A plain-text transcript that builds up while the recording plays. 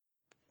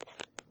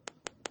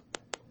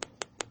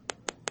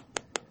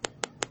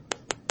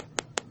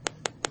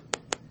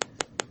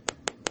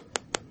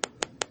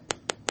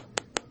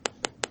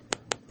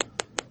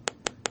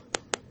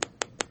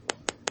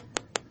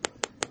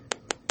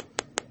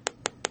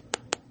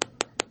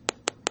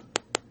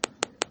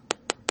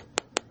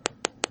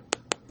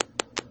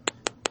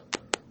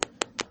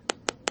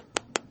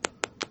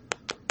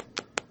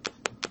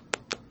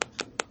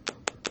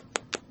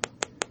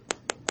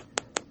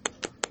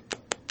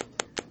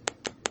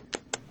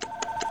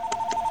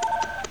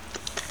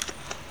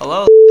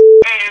Hello.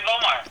 Hey, it's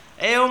Omar.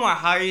 Hey Omar,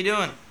 how are you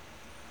doing?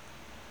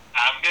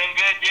 I'm doing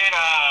good, dude.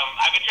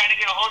 I've been trying to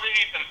get a hold of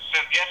you since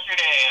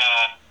yesterday.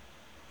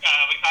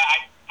 Because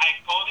I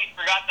totally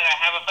forgot that I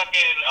have a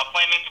fucking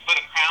appointment to put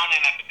a crown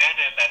in at the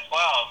dentist at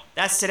 12.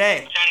 That's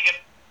today. I'm trying to get,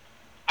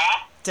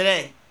 huh?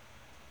 Today.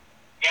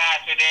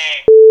 Yeah,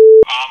 today.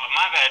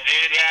 My bad,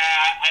 dude.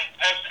 Yeah,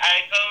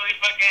 I totally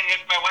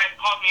fucking, my wife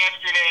called me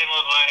yesterday and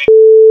was like,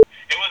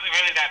 it wasn't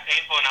really that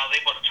painful and I was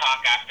able to talk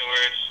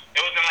afterwards. It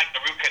wasn't like the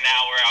root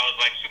canal where I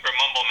was like super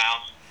mumble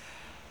mouth.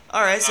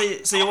 All right. So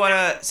you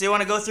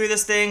wanna go through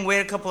this thing, wait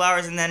a couple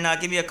hours, and then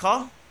give me a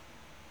call?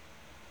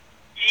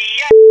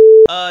 Yeah.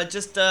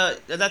 Just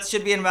that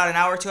should be in about an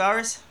hour, 2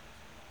 hours.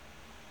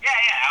 Yeah,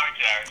 hour,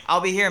 2 hours.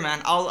 I'll be here,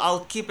 man.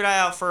 I'll keep an eye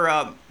out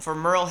for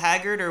Merle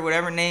Haggard or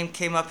whatever name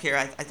came up here.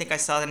 I think I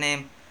saw the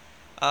name.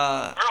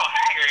 Earl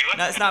Haggard.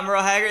 No, it's not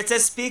Merle Haggard. It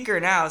says speaker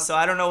now, so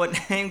I don't know what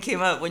name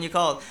came up when you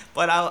called.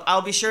 But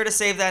I'll be sure to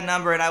save that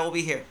number and I will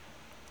be here.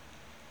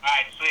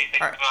 Alright, sweet.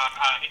 Thanks. All right.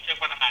 Hit you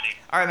up on the money.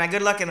 All right, man.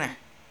 Good luck in there.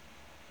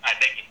 Alright,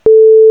 thank you.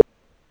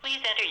 Please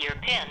enter your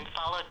PIN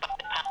followed by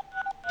the pound.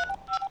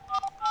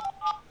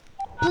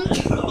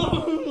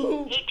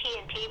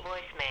 AT&T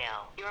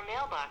voicemail. Your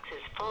mailbox is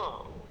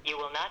full. You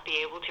will not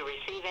be able to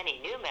receive any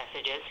new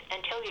messages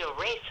until you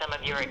erase some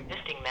of your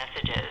existing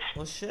messages.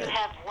 Well, shit. You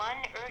have one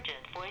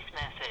urgent voice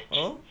message,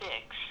 Oh? 6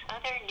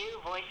 other new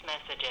voice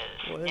messages,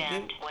 Well,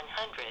 and good.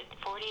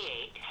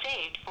 148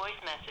 saved voice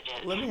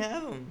messages. Let me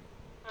have him.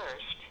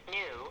 First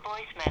new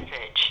voice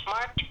message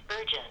marked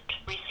urgent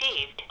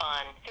received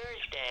on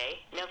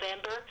Thursday,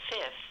 November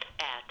 5th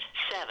at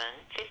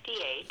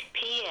 7:58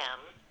 p.m.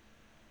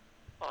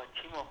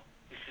 Timo,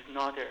 this is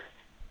Nader.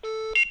 If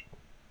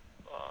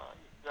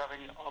you have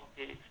any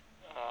updates,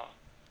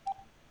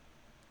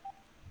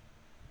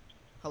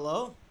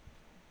 Hello.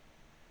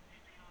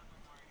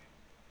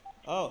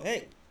 Oh,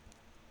 hey.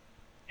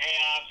 Hey,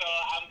 so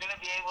I'm gonna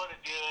be able to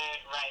do it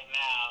right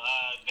now.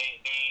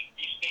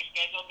 They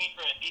scheduled me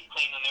for a deep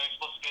clean and they were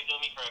supposed to schedule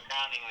me for a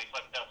crowning and they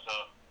fucked up, so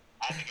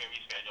I had to get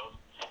rescheduled.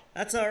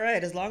 That's all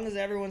right, as long as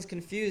everyone's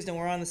confused and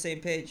we're on the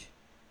same page.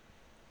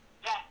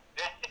 Yeah,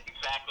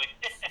 exactly.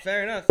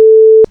 Fair enough.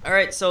 All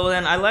right, so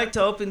then I like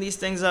to open these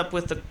things up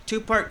with a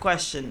two-part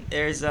question.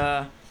 There's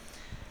name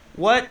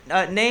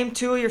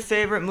two of your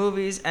favorite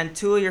movies and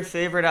two of your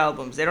favorite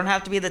albums. They don't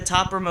have to be the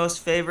top or most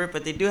favorite,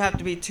 but they do have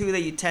to be two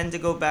that you tend to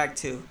go back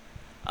to.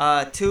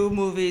 Two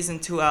movies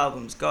and two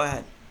albums. Go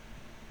ahead.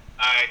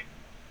 Alright,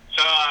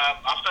 so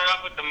I'll start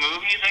off with the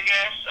movies, I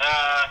guess.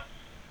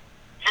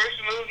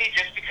 First movie,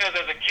 just because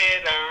as a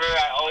kid, I remember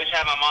I always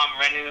had my mom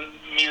renting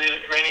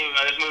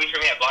this movie for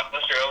me at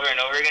Blockbuster over and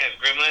over again, is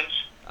Gremlins.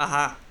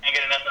 Uh-huh. I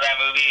get enough of that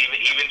movie,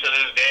 even to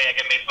this day. I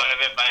get made fun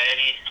of it by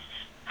Eddie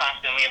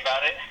constantly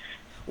about it.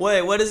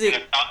 Wait, what is he?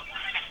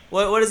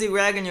 What is he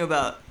ragging you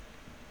about?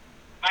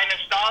 My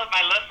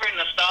love for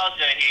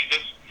nostalgia.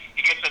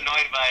 He gets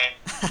annoyed by it.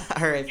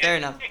 All right, fair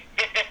enough.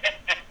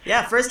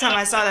 Yeah, first time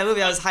I saw that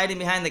movie, I was hiding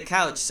behind the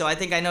couch, so I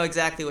think I know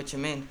exactly what you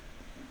mean.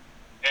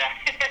 Yeah.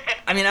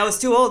 I mean, I was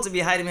too old to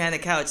be hiding behind the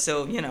couch,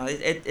 so, you know,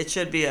 it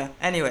should be a...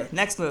 Anyway,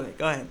 next movie.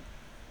 Go ahead.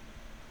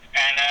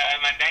 And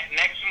my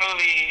next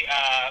movie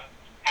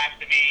has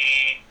to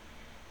be.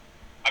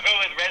 I'll go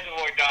with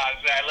Reservoir Dogs.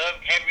 I love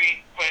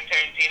every Quentin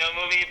Tarantino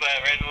movie, but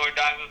Reservoir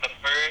Dogs was the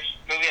first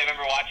movie. I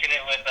remember watching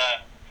it with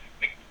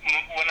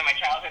one of my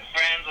childhood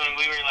friends when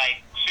we were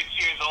like 6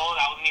 years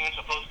old. I wasn't even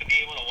supposed to be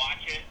able to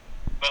watch it,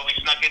 but we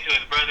snuck into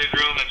his brother's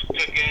room and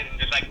took it, and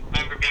just like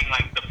remember being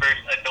like the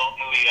first adult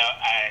movie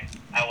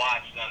I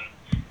watched, and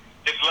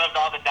just loved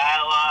all the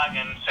dialogue,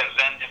 and since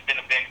then just been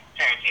a big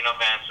Tarantino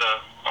fan. So.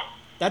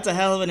 That's a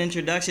hell of an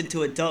introduction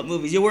to adult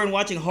movies. You weren't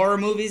watching horror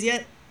movies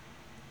yet?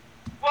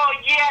 Well,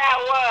 yeah,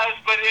 it was,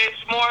 but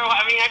it's more.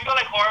 I mean, I feel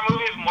like horror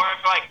movies more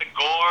for like the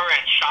gore and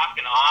shock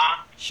and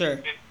awe.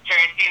 Sure.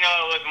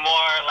 Tarantino was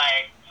more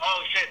like, oh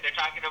shit, they're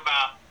talking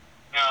about,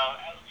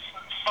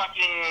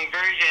 fucking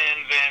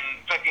versions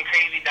and fucking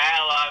crazy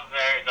dialogue.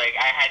 There, like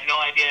I had no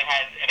idea,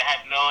 it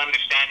had no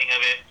understanding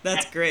of it.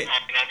 That's great.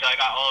 Until I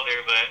got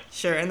older, but.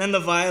 Sure, and then the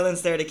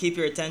violence there to keep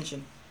your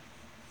attention.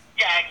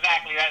 Yeah,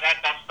 exactly.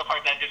 That's the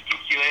part that just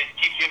keeps you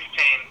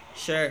entertained.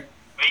 Sure.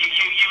 But you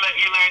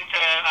learn to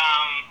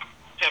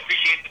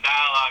appreciate the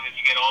dialogue as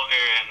you get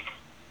older, and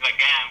like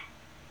damn,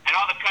 and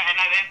all the cut, and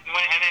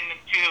then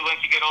too once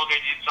you get older,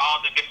 it's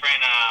all the different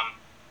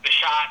the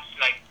shots,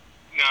 like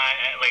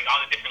like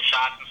all the different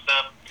shots and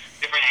stuff,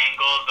 different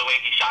angles, the way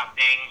he shot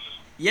things.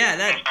 Yeah,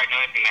 I start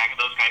noticing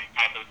those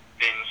type of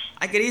things.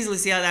 I could easily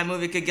see how that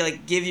movie could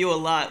like give you a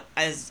lot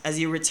as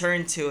you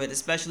return to it,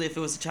 especially if it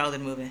was a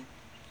childhood movie.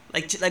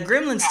 Like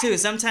Gremlins too.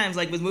 Sometimes,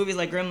 like with movies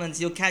like Gremlins,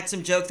 you'll catch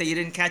some jokes that you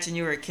didn't catch when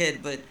you were a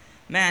kid. But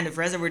man, if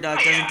Reservoir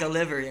Dogs doesn't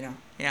deliver, yeah.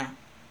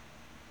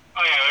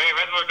 Oh yeah,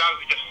 Reservoir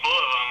Dogs is just full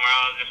of them. Where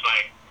I was just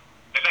like,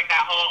 there's like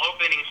that whole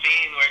opening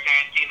scene where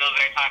Tarantino's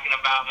there talking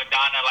about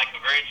Madonna like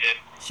a virgin.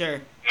 Sure.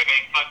 They're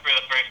getting fucked for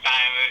the first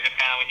time. It was just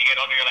kind of when you get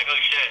older, you're like,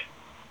 oh shit,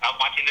 I was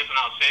watching this when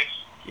I was 6.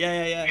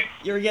 Yeah.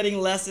 You were getting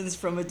lessons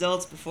from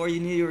adults before you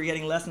knew you were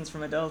getting lessons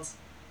from adults.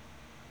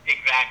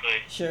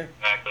 Exactly. Sure.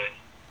 Exactly.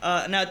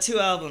 Now 2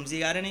 albums. You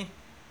got any?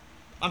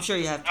 I'm sure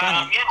you have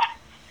plenty. Yeah.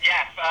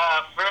 Yes.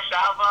 First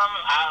album,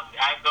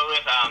 I go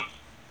with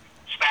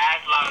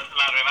Spaz La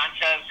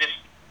Revancha. Just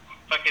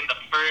fucking the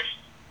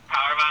first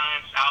Power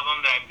Violence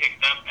album that I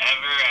picked up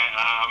ever at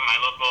my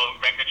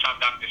local record shop,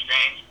 Dr.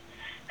 Strange.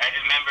 I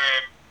just remember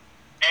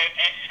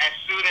as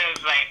soon as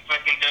like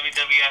fucking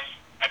WWF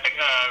at the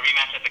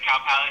rematch at the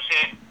Cow Palace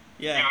hit,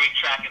 Yeah. every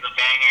track is a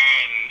banger,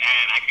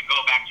 and I could go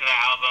back to that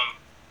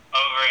album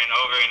over and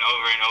over and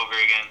over and over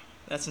again.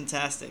 That's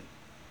fantastic.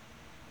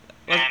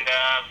 And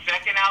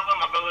second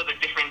album, I'll go with a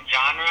different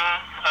genre.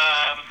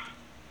 I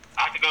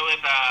have to go with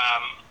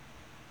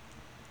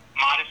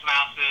Modest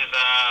Mouse's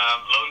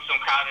Lonesome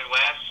Crowded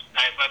West.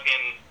 I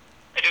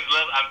just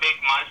love, I'm a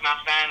big Modest Mouse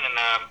fan, and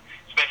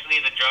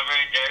especially the drummer,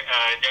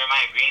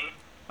 Jeremiah Green.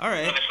 All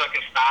right. Love his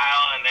fucking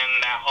style, and then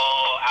that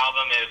whole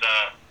album is,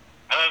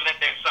 I love that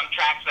there's some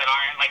tracks that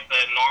aren't like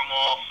the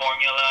normal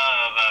formula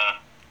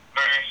of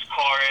verse,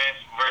 chorus,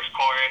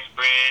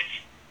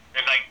 bridge.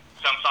 There's like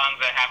some songs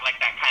that have like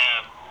that kind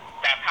of,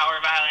 that power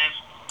violence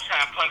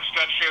kind of punk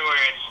structure where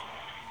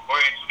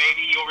it's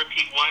maybe you'll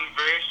repeat one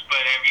verse,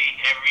 but every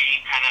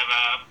kind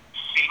of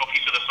single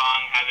piece of the song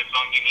has its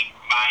own unique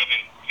vibe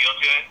and feel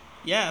to it.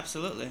 Yeah,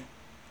 absolutely.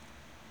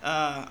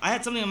 I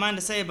had something in mind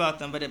to say about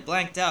them, but it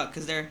blanked out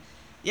because they're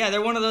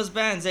one of those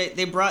bands.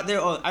 They brought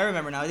their, I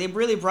remember now. They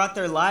really brought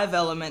their live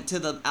element to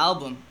the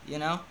album, you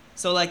know?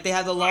 So like they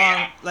have the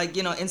long, like,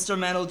 you know,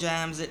 instrumental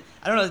jams.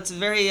 I don't know, it's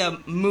very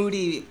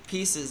moody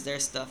pieces, their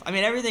stuff. I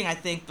mean, everything I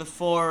think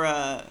before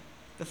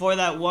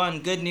that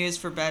one, Good News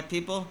for Bad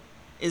People,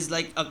 is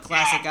like a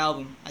classic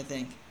album, I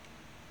think.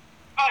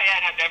 Oh yeah,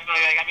 no,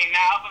 definitely. Like, I mean,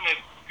 the album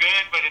is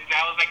good, but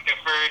that was like their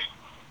first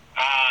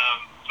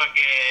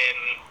fucking,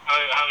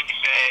 how would you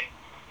say,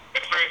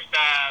 their first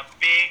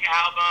big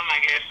album,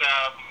 I guess.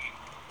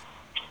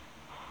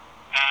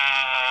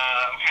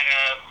 Kind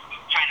of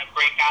trying to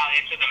break out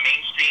into the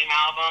mainstream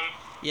album.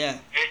 Yeah.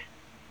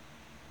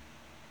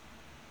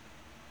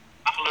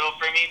 Off a little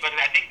for me, but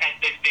I think that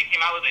they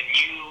came out with the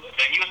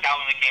newest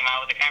album they came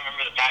out with. I can't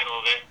remember the title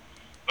of it,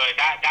 but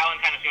that one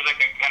kind of seems like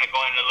they're kind of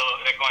going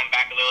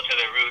back a little to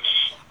their roots.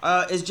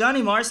 Is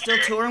Johnny Marr still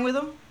touring with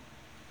them?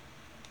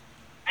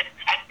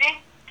 I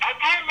think I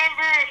can't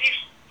remember if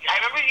I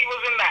remember he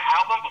was in the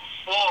album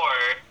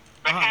before,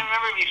 but I can't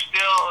remember if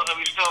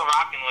he's still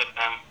rocking with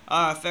them.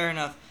 Fair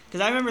enough. Because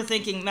I remember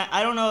thinking, man,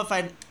 I don't know if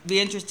I'd be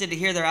interested to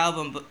hear their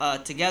album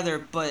together,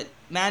 but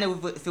man,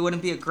 if it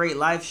wouldn't be a great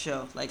live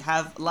show. Like,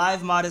 have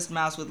live Modest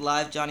Mouse with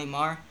live Johnny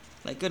Marr.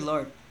 Like, good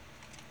lord.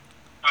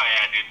 Oh,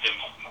 yeah,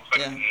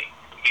 dude.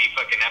 Be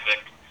fucking epic.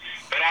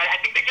 But I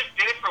think they just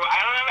did it for, I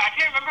don't know, I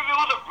can't remember if it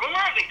was a rumor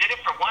or they did it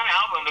for one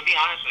album, to be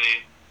honest with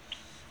you.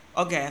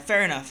 Okay,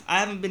 fair enough. I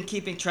haven't been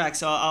keeping track,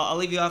 so I'll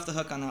leave you off the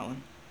hook on that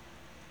one.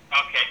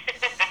 Okay.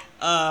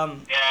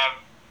 Yeah.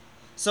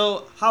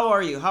 So, how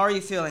are you? How are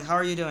you feeling? How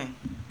are you doing?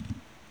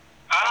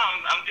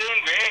 I'm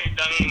doing great.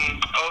 I mean,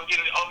 over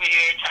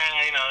here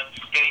trying to,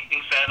 just getting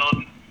things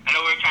settled. I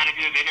know we were trying to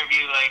do this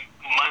interview like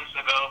months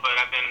ago, but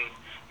I've been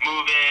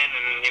moving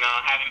and,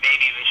 having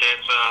babies and shit,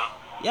 so.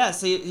 Yeah,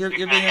 so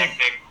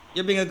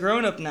you're being a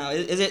grown up now.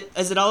 Is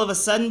it all of a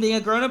sudden being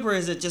a grown up, or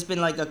has it just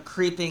been like a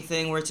creeping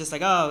thing where it's just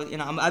like, oh,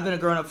 I've been a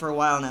grown up for a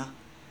while now?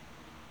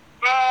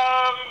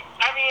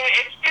 I mean,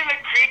 it's been a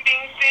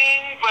creeping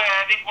thing, but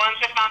I think once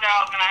I found out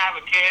I was gonna have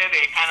a kid,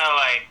 it kind of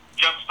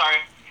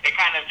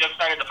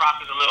jumpstarted the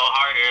process a little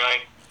harder.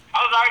 Like, I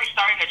was already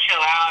starting to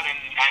chill out and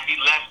be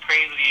less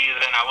crazy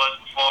than I was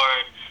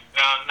before.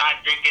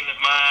 Not drinking as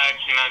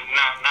much,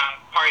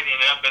 not partying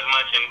it up as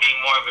much, and being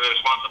more of a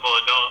responsible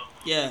adult.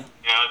 Yeah.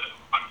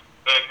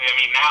 But I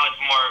mean, now it's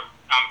more.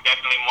 I'm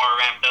definitely more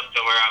ramped up to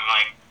where I'm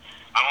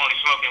only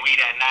smoking weed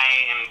at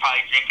night and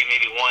probably drinking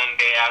maybe one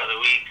day out of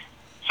the week.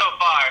 So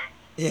far.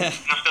 Yeah.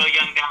 I'm still a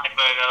young guy,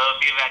 but we'll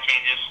see if that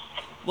changes.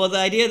 Well, the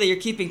idea that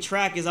you're keeping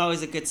track is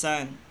always a good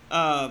sign.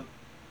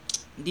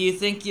 Do you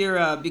think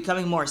you're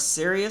becoming more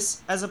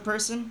serious as a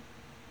person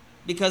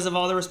because of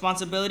all the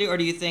responsibility, or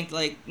do you think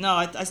no,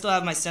 I still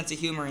have my sense of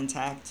humor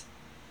intact,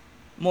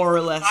 more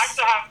or less?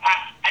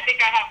 I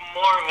think I have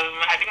more of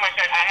I think I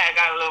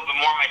got a little bit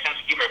more of my sense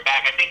of humor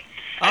back. I think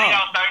I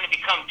was starting to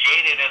become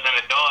jaded as an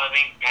adult. I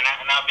think, and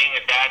now being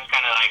a dad's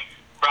kind of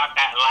brought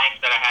that life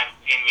that I had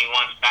in me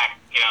once back,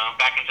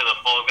 back into the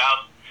fold.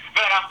 I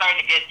feel like I'm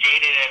starting to get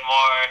jaded and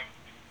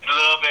a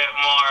little bit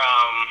more,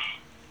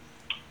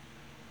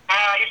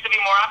 I used to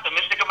be more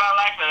optimistic about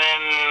life, and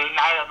then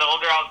the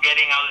older I was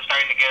getting, I was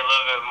starting to get a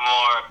little bit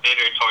more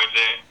bitter towards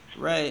it.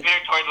 Right.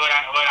 Bitter towards what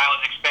I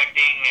was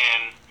expecting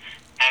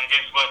and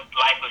just what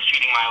life was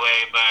treating my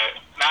way. But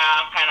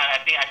now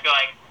I feel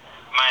like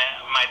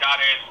my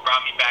daughter's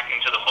brought me back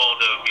into the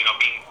fold of,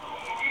 being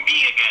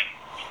me again.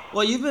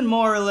 Well, you've been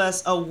more or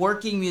less a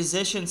working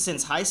musician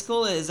since high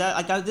school. Is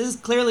that this is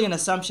clearly an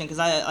assumption because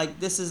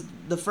this is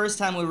the first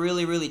time we're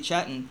really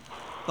chatting,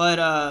 but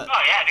oh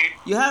yeah, dude.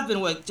 You have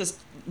been just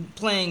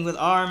playing with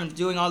ARM and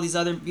doing all these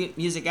other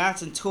music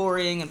acts and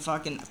touring and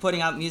fucking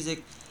putting out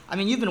music. I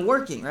mean, you've been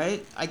working,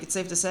 right? It's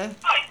safe to say.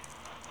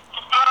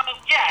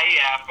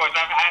 of course,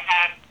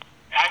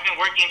 I've been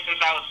working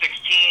since I was 16,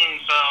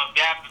 so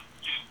yeah,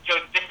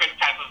 so different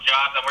type of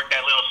jobs. I worked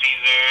at Little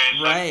Caesars,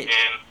 Right.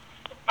 and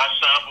a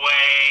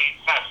Subway.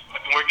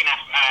 I've been working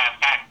at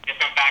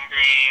different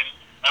factories,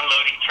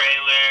 unloading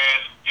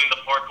trailers, doing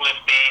the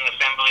forklifting,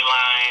 assembly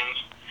lines.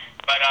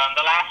 But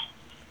the last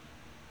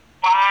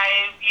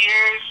 5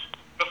 years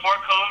before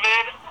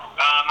COVID,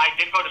 I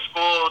did go to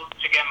school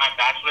to get my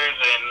bachelor's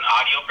in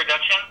audio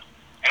production,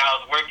 and I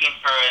was working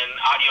for an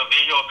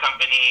audio-visual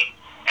company.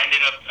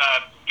 Ended up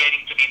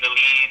getting to be the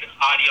lead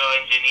audio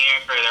engineer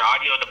for their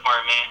audio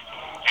department,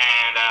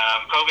 and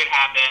COVID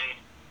happened,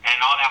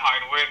 and all that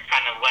hard work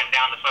kind of went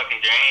down the fucking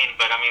drain.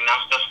 But I mean,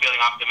 I'm still feeling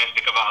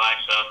optimistic about life,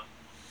 so.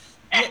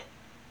 Yeah.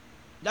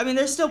 I mean,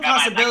 there's still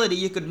possibility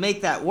you could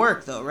make that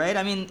work, though, right?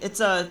 I mean, it's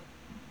a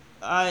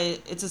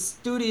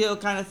studio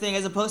kind of thing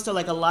as opposed to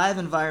like a live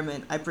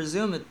environment. I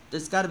presume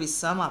there's got to be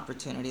some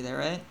opportunity there,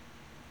 right?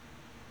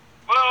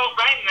 Well,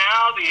 right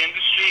now the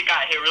industry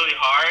got hit really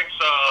hard,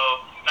 so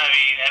I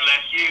mean,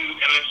 unless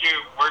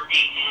you're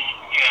working,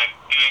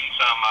 doing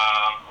some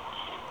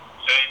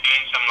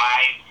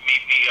live,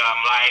 maybe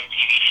live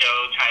TV show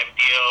type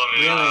deal,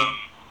 Really?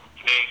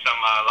 Doing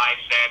some live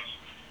sets.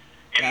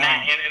 And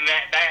that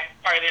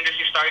part of the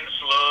industry starting to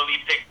slowly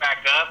pick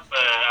back up.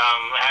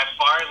 As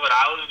far as what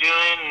I was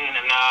doing,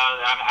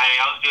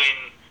 I was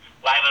doing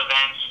live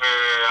events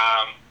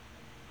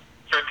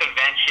for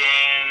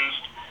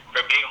conventions,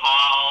 for big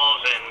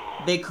halls,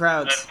 and Big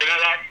crowds. none of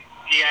that.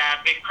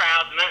 Yeah, big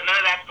crowds. None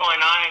of that's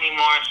going on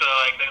anymore. So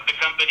like the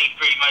company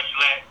pretty much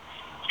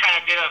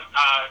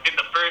did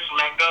the first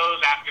let goes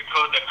after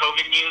the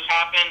COVID news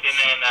happened, and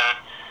then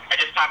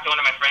I just talked to one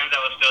of my friends that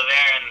was still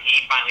there, and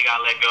he finally got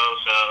let go.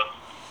 So.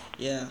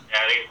 Yeah.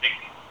 Yeah,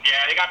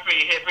 they got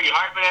hit pretty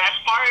hard. But as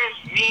far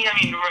as me, I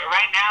mean,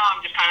 right now I'm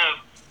just kind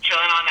of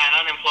chilling on that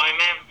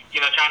unemployment.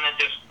 Trying to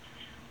just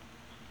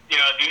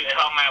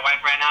help my wife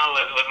right now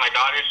with my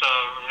daughter. So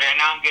right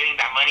now I'm getting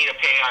that money to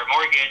pay our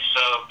mortgage.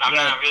 So I'm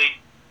not really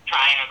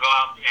trying to go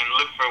out and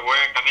look for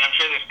work. I mean, I'm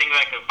sure there's things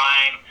I could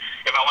find.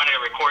 If I wanted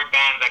to record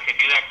bands, I could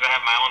do that because I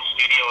have my own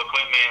studio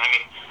equipment. I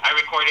mean, I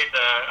recorded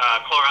the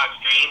Clorox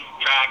Dream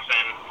tracks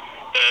and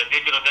the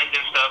Digital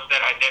Dungeon stuff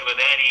that I did with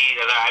Eddie.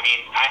 I mean,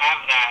 I have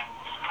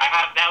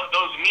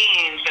those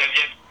means. And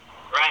just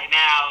right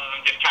now,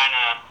 I'm just trying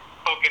to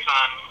focus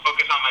on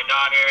my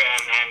daughter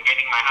and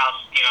getting my house,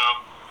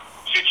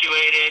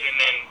 situated. And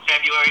then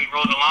February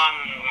rolls along,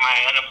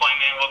 my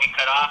unemployment will be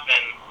cut off,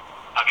 and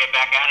I'll get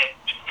back at it.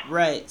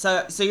 Right.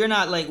 So you're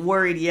not like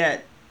worried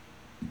yet.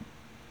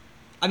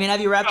 I mean,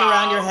 have you wrapped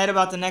around your head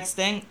about the next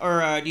thing,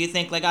 or do you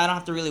think like I don't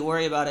have to really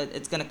worry about it?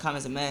 It's gonna come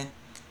as it may.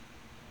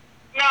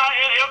 No,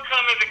 it'll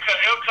come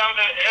it'll come,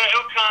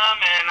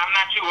 and I'm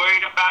not too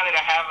worried about it.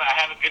 I have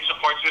a good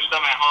support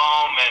system at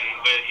home, and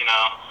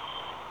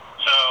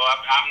so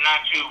I'm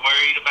not too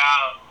worried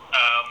about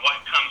what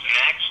comes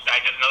next.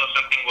 I just know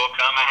something will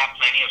come. I have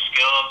plenty of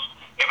skills.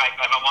 If I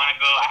want to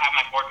go, I have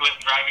my forklift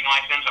driving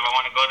license. If I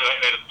want to go to,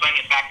 there's plenty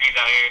of factories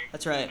out here.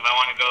 That's right. If I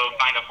want to go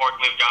find a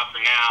forklift job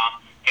for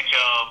now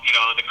until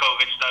the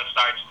COVID stuff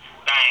starts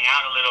dying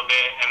out a little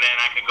bit, and then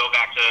I could go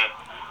back to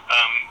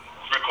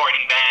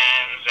recording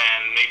bands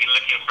and maybe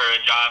looking for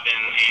a job in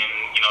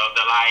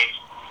the live.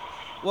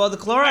 Well, the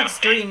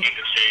Clorox Dream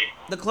industry.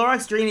 The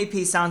Clorox Dream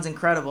EP sounds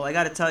incredible. I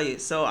got to tell you.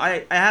 So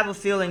I have a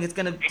feeling it's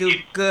gonna do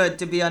good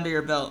to be under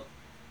your belt,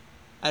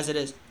 as it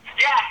is.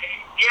 Yeah,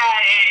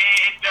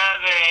 it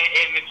does,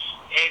 and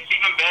it's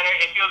even better.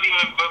 It feels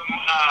even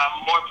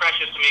more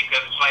precious to me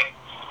because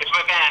it's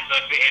my band, so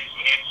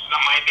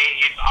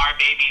it's our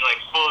baby, like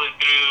fully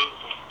through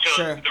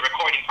to the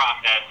recording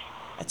process.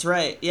 That's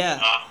right. Yeah.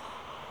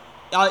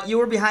 You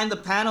were behind the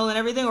panel and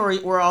everything, or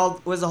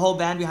was the whole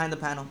band behind the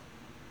panel?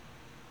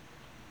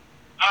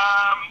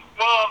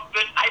 Well,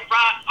 I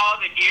brought all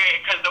the gear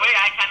because the way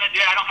I kind of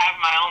did, I don't have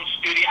my own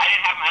studio. I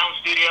didn't have my own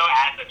studio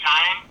at the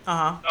time.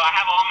 So I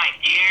have all my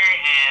gear,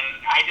 and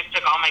I just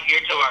took all my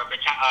gear to our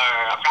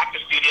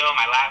practice studio,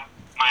 my lab,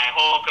 my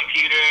whole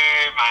computer,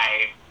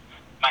 my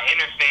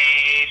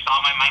interface,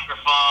 all my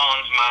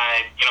microphones,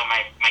 my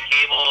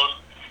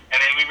cables,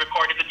 and then we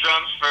recorded the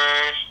drums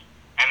first,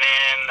 and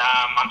then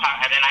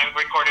I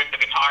recorded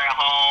the guitar at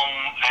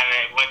home,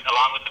 and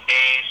along with the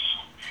bass.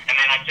 And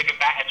then I took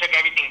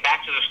everything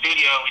back to the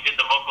studio, and we did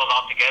the vocals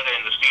all together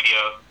in the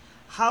studio.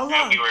 How long?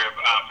 And we were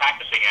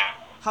practicing it.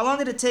 How long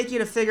did it take you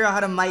to figure out how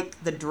to mic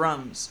the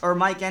drums or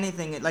mic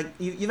anything? Like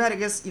you've had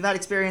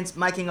experience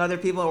miking other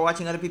people or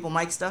watching other people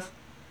mic stuff.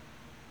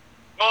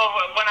 Well,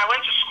 when I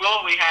went to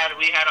school, we had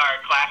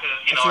our classes,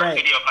 our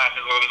studio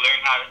classes where we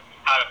learned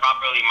how to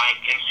properly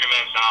mic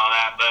instruments and all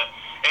that. But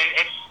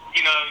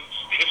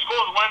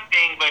school is one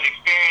thing, but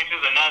experience is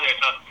another.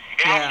 So.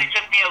 It actually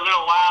took me a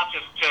little while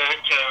to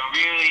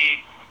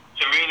really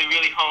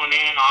hone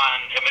in on,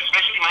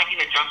 especially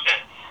miking the drum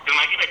set. Because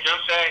miking the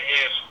drum set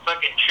is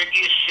fucking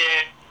tricky as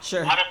shit.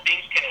 Sure. A lot of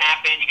things can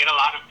happen. You get a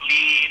lot of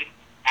bleed,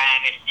 and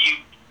if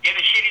you get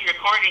a shitty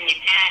recording, you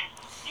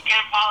you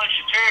can't polish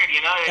a turd,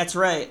 you know. That's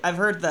right. I've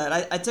heard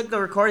that. I took a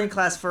recording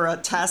class for a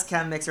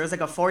Tascam mixer. It was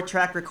like a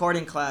 4-track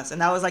recording class,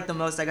 and that was like the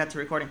most I got to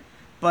recording.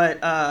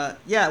 But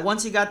yeah,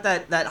 once you got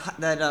that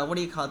what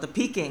do you call it? The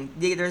peaking.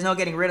 There's no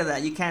getting rid of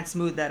that. You can't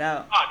smooth that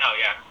out. Oh no,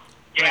 yeah,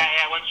 yeah, Right.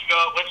 yeah. Once you go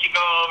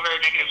over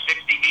 -6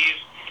 dBs,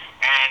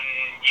 and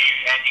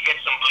you get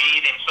some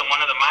bleed in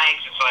one of the mics,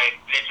 it's like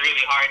it's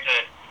really hard to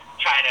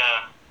try to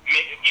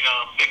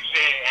fix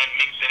it and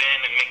mix it in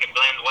and make it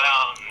blend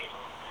well.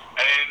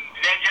 And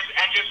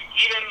just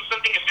even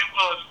something as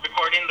simple as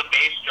recording the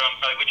bass drum,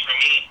 which for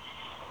me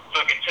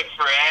fucking took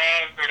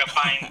forever to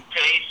find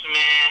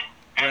placement,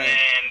 and Right.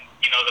 then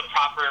the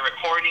proper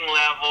recording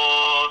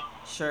level.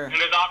 Sure. And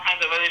there's all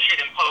kinds of other shit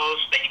in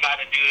post that you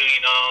gotta do,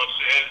 So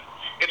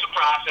it's a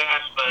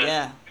process, but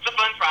Yeah. it's a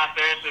fun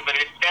process, but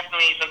it's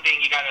definitely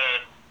something you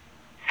gotta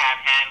have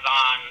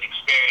hands-on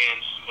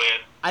experience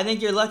with. I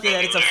think you're lucky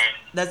that Really learn.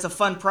 that's a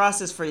fun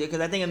process for you,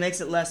 because I think it makes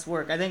it less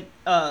work. I think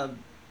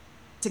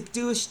to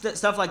do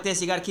stuff like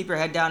this, you got to keep your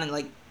head down and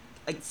like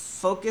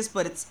focus,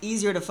 but it's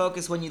easier to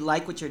focus when you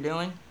like what you're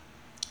doing.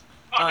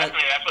 Oh,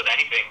 definitely. That's with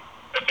anything.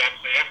 That's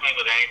definitely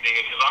with anything.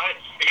 If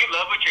you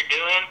love what you're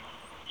doing,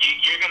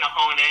 you're gonna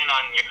hone in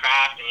on your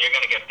craft and you're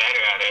gonna get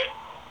better at it.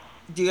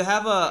 Do you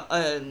have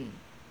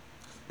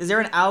is there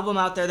an album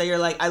out there that you're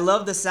like, I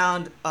love the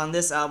sound on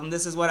this album,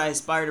 this is what I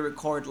aspire to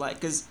record like?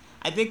 Because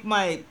I think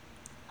my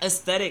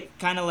aesthetic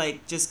kind of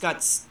like just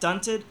got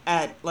stunted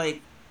at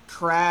like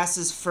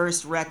Crass's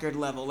first record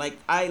level. Like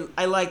I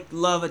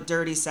love a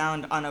dirty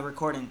sound on a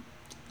recording.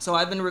 So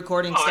I've been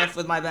recording stuff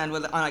with my band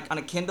on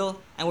a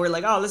Kindle, and we're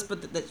like, oh, let's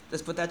put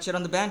that shit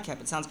on the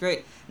Bandcamp. It sounds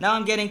great. Now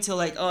I'm getting to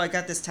like, oh, I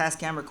got this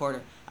Tascam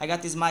recorder. I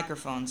got these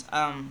microphones.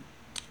 I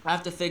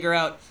have to figure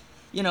out,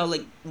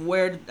 like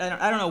where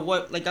I don't know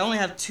what. Like I only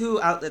have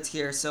 2 outlets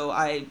here, so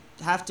I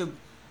have to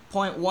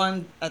point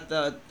one at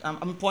the.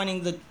 I'm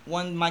pointing the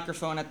one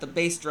microphone at the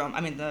bass drum.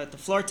 I mean the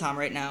floor tom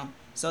right now,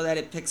 so that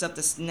it picks up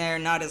the snare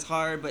not as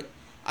hard. But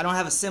I don't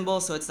have a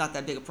cymbal, so it's not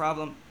that big a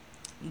problem.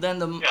 Then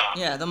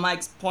the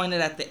mic's pointed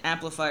at the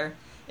amplifier.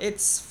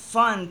 It's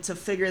fun to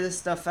figure this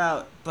stuff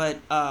out, but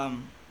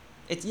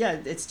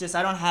it's just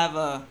I don't have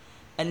a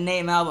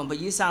name album. But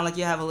you sound like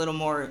you have a little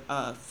more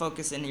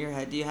focus in your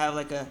head. Do you have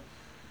like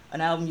an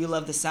album you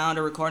love the sound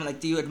or recording? Like,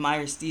 do you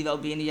admire Steve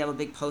Albini? Do you have a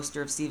big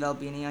poster of Steve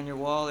Albini on your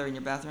wall or in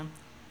your bathroom?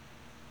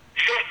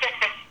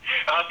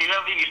 Steve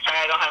Albini's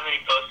I don't have any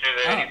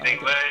posters or anything,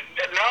 okay.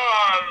 but no,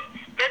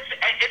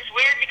 it's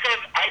weird because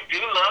I do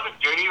love a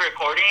dirty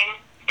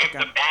recording. If the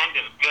band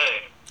is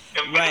good.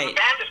 If the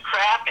band is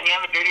crap and you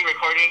have a dirty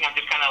recording, I'm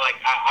just kind of like,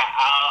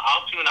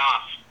 I'll tune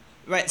off.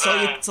 Right,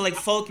 so like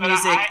folk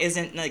music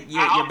isn't like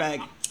your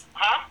bag.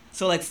 Huh?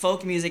 So like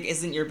folk music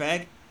isn't your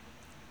bag?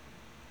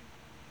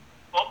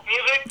 Folk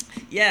music?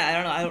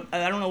 Yeah,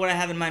 I don't know what I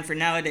have in mind for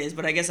nowadays,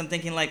 but I guess I'm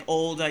thinking like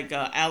old like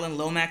Alan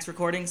Lomax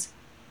recordings.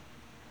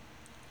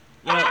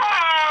 No,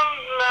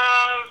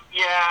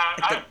 yeah.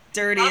 Like the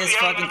dirtiest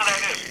fucking,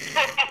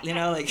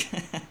 like.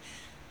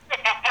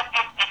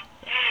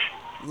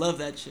 Love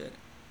that shit.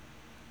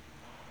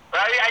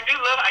 But I do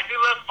love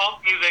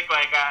folk music.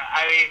 Like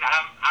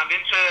I'm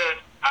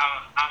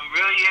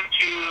really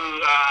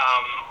into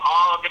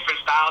all different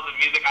styles of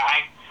music.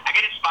 I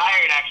get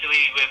inspired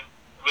actually with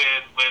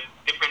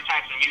different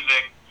types of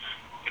music,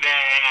 and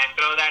I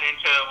throw that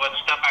into what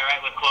stuff I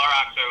write with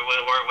Clorox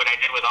or what I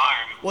did with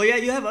Arm. Well, yeah,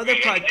 you have other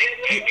projects.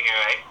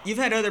 Right? You've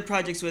had other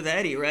projects with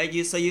Eddie, right?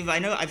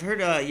 I've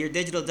heard your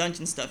Digital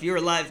Dungeon stuff. You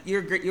were live.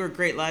 You were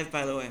great live,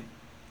 by the way.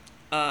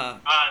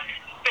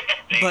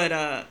 But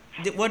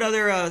what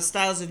other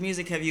styles of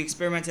music have you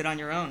experimented on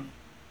your own?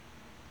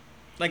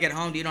 Like at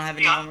home, do you don't have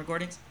any home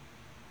recordings?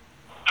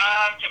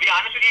 To be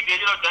honest with you,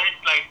 Digital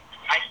Dungeon, like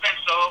I spent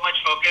so much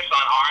focus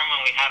on Arm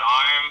when we had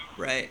Arm.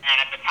 Right. And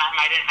at the time,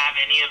 I didn't have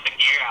any of the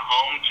gear at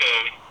home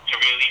to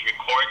really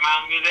record my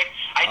own music.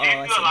 I did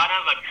do a lot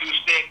of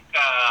acoustic,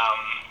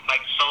 like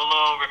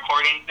solo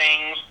recording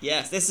things.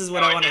 Yes, this is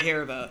what I want to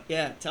hear about.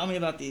 Yeah, tell me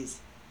about these.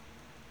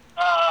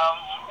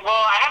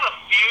 Well, I have a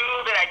few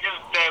that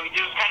we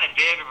just kind of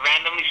did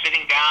randomly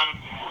sitting down,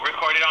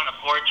 recorded on a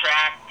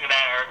 4-track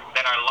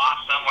that are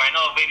lost somewhere. I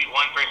know maybe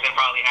one person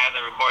probably has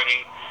a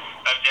recording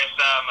of just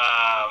some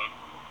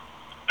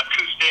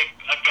acoustic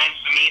against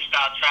me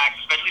style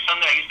tracks, especially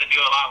something I used to do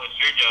a lot with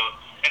Sergio.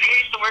 I think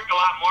I used to work a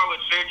lot more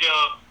with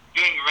Sergio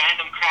doing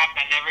random crap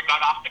that never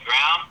got off the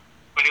ground,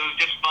 but it was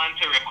just fun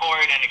to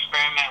record and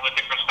experiment with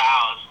different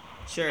styles.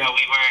 Sure. That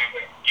we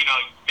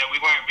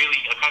weren't really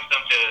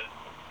accustomed to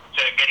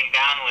getting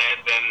down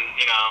with, and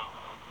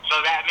so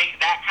that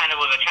kind of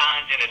was a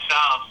challenge in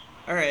itself.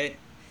 All right.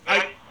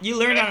 You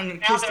learned on an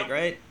acoustic,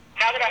 right?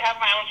 Now that I have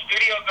my own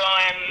studio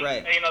going,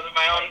 right. My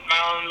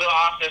own little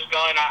office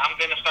going, I'm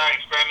gonna start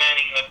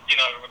experimenting with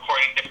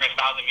recording different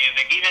styles of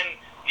music, even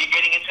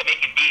getting into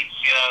making beats,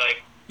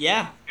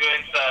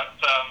 doing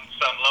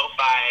some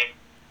lo-fi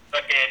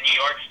fucking New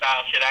York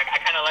style shit. I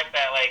kind of like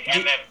that, like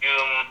MF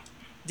Doom.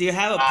 Do you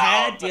have a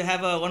pad? Do you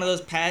have one of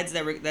those pads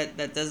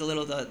that does a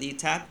little the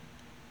tap?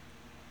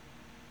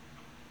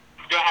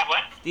 Do I have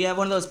what? Do you have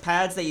one of those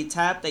pads that you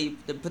tap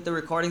that put the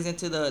recordings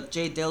into the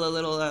Jay Dilla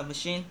little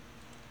machine?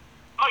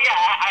 Oh yeah,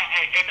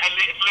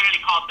 it's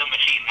literally called the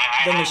machine.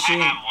 The machine.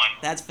 I have one.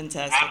 That's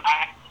fantastic.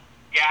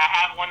 Yeah, I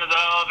have one of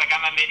those. I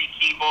got my MIDI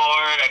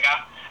keyboard. I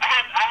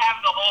have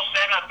the whole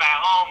setup at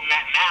home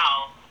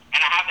now,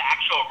 and I have the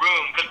actual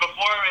room. Because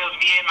before it was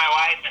me and my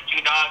wife and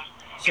 2 dogs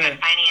Sure. in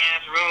a tiny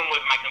ass room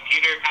with my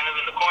computer kind of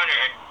in the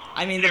corner.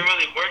 I mean, It didn't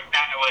really work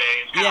that way.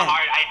 It's kind of Yeah.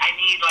 hard. I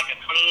need like a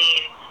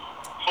clean,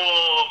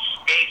 full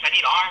space. I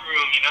need arm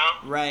room, you know?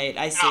 right.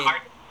 I It's see. not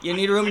hard. You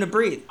need room to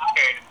breathe.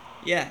 Tired.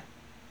 Yeah.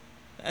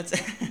 That's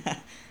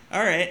all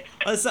right.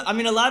 Well, so, I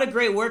mean, a lot of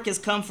great work has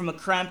come from a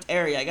cramped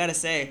area. I gotta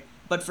say,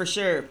 but for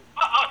sure,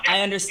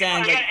 I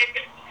understand. Yeah, Like,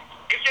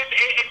 it's just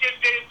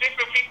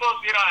different people.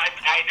 You know,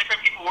 different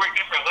people work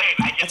different ways.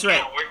 I just That's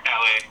right. can't work that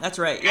way. that's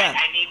right. Yeah.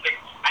 I need the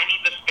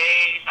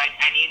space.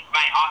 I need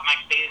my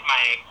space,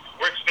 my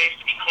workspace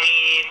to be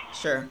clean.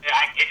 Sure.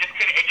 It just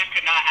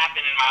could not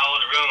happen in my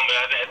old room.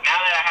 Now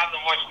that I have the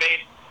more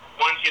space,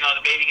 once the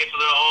baby gets a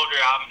little older,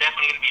 I'm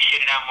definitely gonna be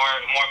shitting out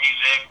more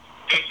music.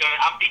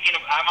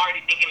 I'm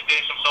already thinking of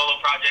doing some solo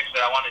projects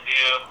that I want to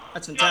do.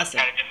 That's fantastic.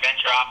 Kind of just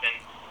venture off and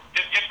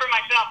just for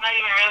myself, not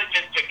even really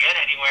just to get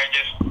anywhere,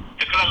 just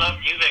because I love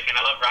music and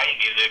I love writing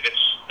music.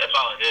 That's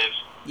all it is.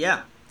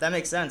 Yeah, that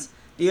makes sense.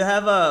 Do you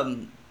have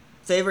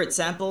favorite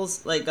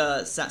samples, like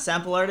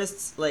sample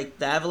artists, like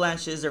the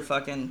Avalanches or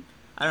fucking,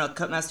 I don't know,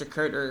 Cutmaster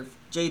Kurt or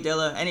Jay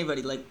Dilla,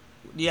 anybody? Like,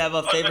 do you have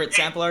a favorite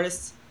sample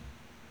artist?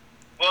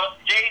 Well,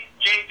 Jay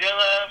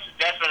Dilla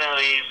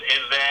definitely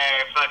is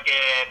there.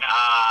 Fucking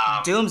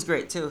Doom's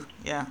great too.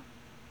 Yeah.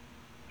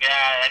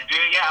 yeah, and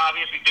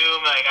obviously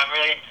Doom. Like I'm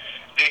really,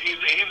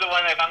 he's the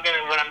one that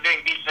when I'm doing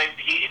beats,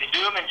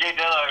 Doom and Jay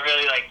Dilla are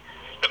really like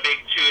the big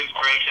 2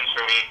 inspirations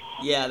for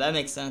me. Yeah, that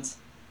makes sense.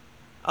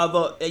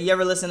 But you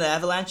ever listen to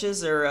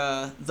Avalanches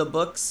or The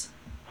Books?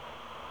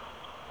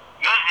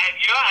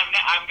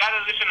 I've got to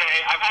listen to.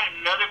 I've had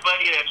another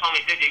buddy that told me,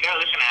 dude, you gotta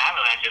listen to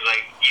Avalanches.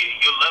 Like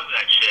you'll love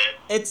that shit.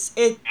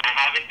 And I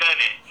haven't done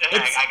it.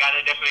 I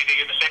gotta definitely do.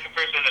 You're the second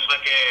person that's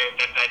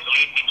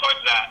lead me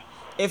towards that.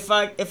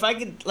 If I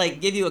could like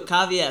give you a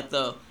caveat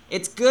though,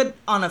 it's good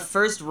on a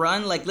first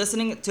run. Like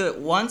listening to it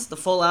once, the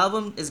full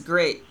album is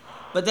great,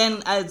 but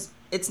then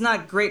it's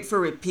not great for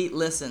repeat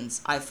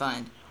listens. I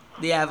find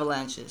the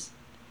Avalanches.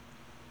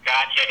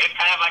 Gotcha. It's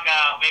kind of like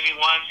maybe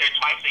once or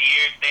twice a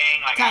year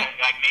thing, like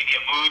maybe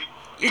a mood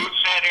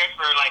setter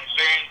for like a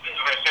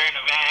certain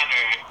event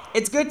or.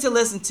 It's good to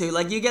listen to.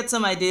 Like you get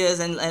some ideas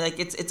and like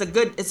it's a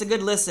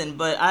good listen.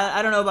 But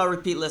I don't know about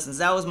repeat listens.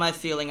 That was my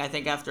feeling I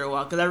think after a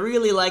while because I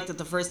really liked it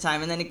the first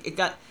time and then it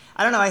got.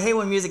 I don't know. I hate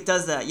when music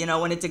does that. You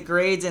know, when it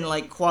degrades in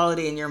like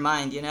quality in your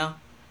mind. You know.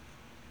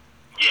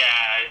 Yeah,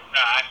 no,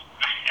 I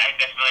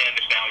definitely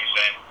understand what you're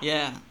saying.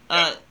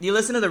 Yeah. Do you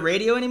listen to the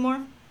radio anymore?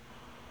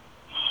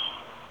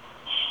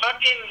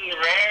 Fucking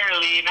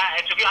rarely. Not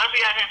to be honest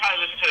with you, I haven't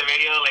probably listened to the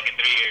radio like in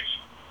 3 years.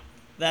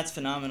 That's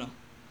phenomenal.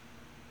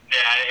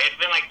 Yeah, it's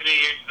been like 3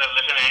 years since I've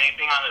listened to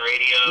anything on the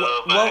radio.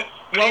 Well,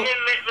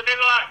 but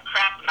there's a lot of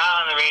crap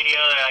now on the radio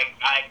that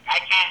I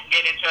can't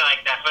get into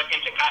like that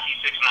fucking Tekashi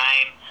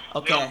 6ix9ine.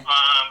 Okay.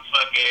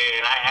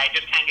 I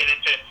just can't get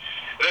into.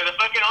 The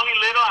fucking only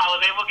little I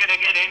was able to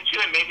get into,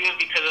 and maybe it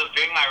was because it was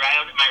during my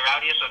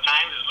rowdiest of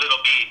times, is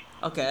Little B.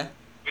 Okay.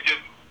 Which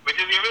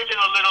is the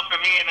original Little for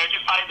me, and that's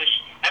probably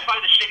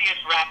the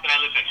shittiest rap that I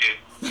listen to.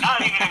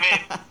 Not even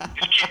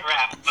just kid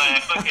rap, but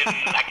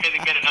I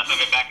couldn't get enough of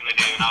it back in the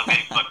day when I was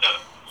getting fucked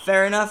up.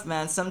 Fair enough,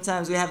 man.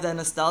 Sometimes we have that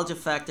nostalgia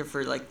factor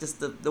for like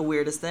just the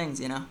weirdest things,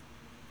 you know.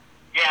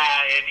 Yeah,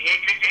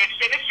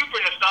 it's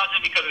super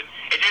nostalgic because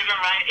it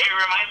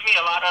reminds me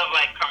a lot of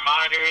like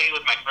camaraderie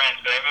with my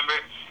friends. Because I remember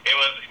it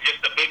was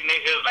just a big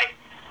it was like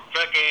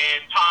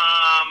fucking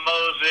Tom,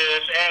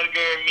 Moses,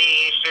 Edgar,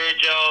 me,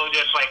 Sergio,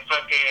 just like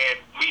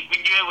fucking we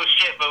knew it was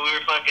shit, but we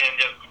were fucking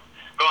just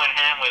going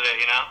ham with it,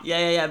 you know?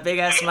 Yeah. Big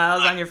ass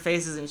smiles on your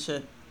faces and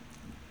shit.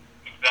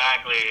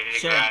 Exactly.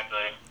 Sure.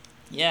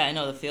 Yeah, I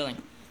know the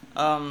feeling.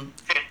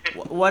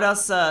 What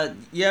else?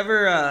 You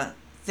ever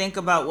think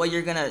about what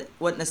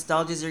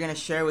nostalgias you're gonna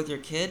share with your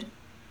kid?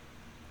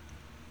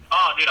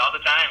 Oh, dude, all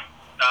the time.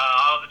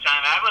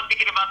 I was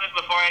thinking about this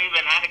before I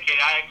even had a kid.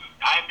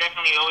 I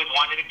definitely always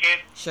wanted a kid.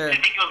 Sure. I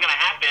didn't think it was gonna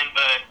happen,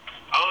 but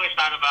I always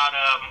thought about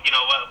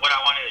what I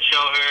wanted to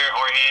show her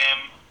or him.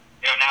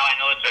 Now I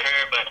know it's to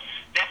her, but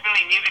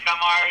definitely music. I'm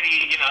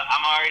already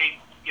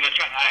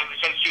trying.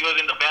 Since she was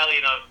in the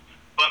belly,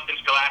 bumping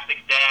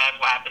Scholastic's Dance,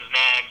 What Happens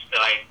Next,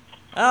 like.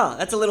 Oh,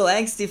 that's a little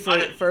angsty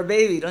for a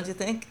baby, don't you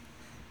think?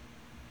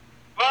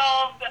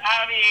 Well,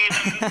 I mean,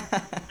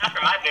 not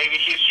for my baby.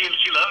 She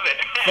loves it.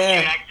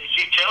 Fair.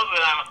 She chills with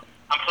it.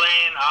 I'm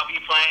playing. I'll be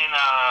playing.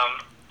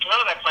 What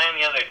was I playing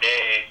the other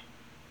day?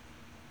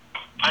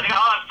 I think I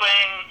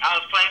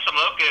was playing some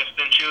Locust,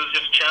 and she was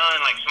just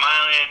chilling, like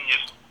smiling.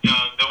 Just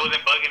that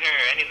wasn't bugging her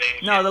or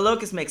anything. No, the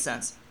Locust makes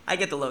sense. I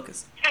get the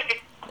Locust.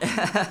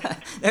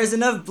 There's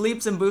enough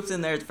bleeps and boops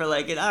in there for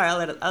like it. All right, I'll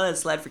let it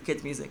slide for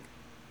kids music.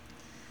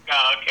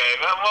 Oh, okay.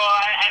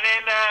 And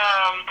then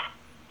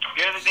the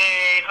the other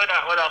day, what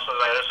else was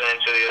I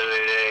listening to the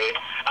other day?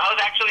 I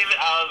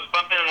was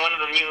bumping one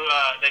of the new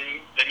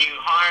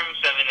Harm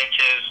 7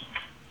 inches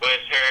with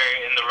her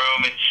in the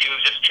room, and she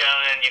was just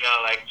chilling,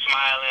 like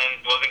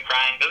smiling, wasn't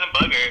crying, doesn't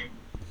bug her.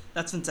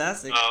 That's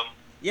fantastic.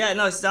 Yeah,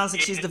 no, it sounds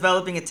like she's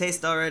developing a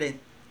taste already.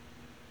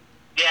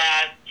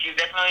 Yeah, she's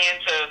definitely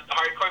into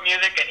hardcore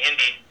music and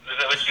indie,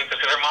 because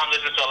her mom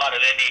listens to a lot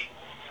of indie.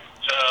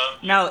 So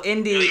now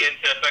indie. Really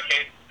into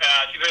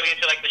she's really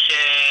into like the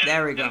Shins.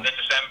 There we go. And the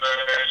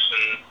Decembers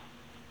and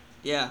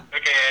yeah.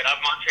 Okay,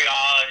 up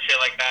Montreal and shit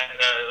like that.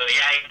 The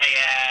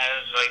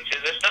Yaz, like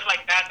there's stuff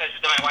like that. That's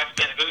just my wife's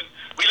been.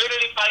 We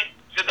literally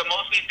the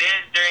most we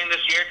did during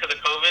this year because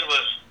of COVID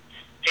was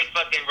take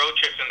fucking road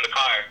trips in the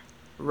car.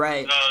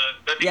 Right.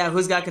 Yeah,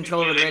 who's got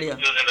control over the radio?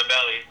 Who's in the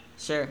belly?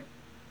 Sure.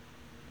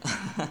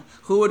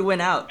 Who would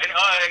win out? And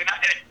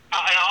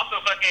also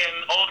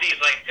fucking oldies,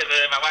 like,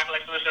 my wife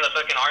likes to listen to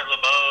fucking Art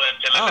LeBeau and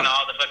to listen to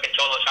all the fucking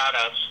Cholo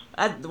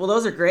shoutouts. Well,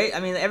 those are great. I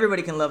mean,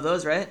 everybody can love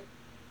those, right?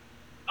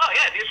 Oh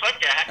yeah, dude,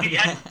 fuck yeah.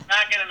 I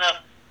not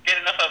get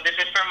enough of this.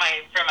 Is for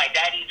my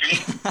daddy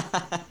dream.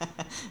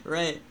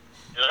 Right.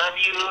 Love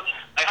you.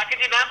 Like, how could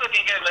you not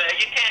fucking get?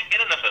 You can't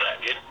get enough of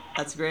that, dude.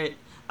 That's great.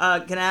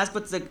 Can I ask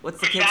what's the kid's?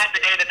 Sad the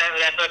day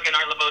that fucking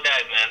Art LeBeau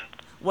died, man.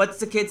 What's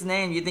the kid's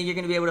name? You think you're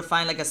gonna be able to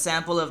find like a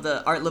sample of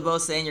the Art LeBeau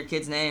saying your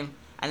kid's name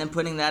and then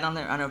putting that on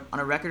there on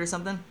a record or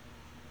something?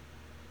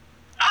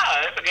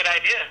 Ah, that's a good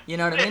idea. You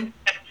know what I mean?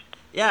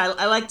 Yeah,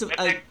 I like to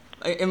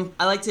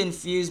I like to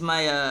infuse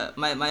my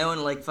my own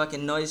like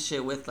fucking noise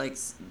shit with like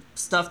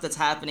stuff that's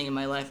happening in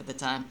my life at the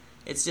time.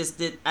 It's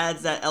just it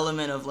adds that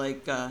element of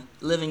like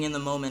living in the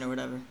moment or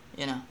whatever,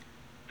 you know.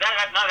 That's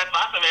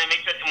awesome, man. It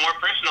makes it more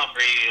personal for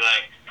you,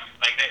 like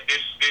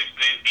there's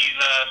these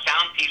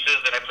sound pieces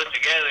that I put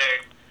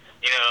together,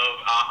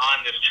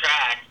 on this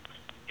track.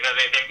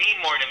 They mean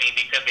more to me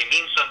because they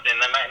mean something.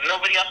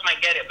 Nobody else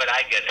might get it, but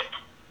I get it.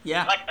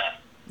 Yeah. I like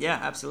that. Yeah,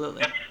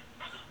 absolutely.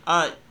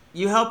 Yeah.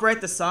 You help write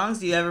the songs.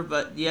 Do you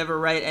ever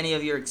write any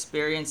of your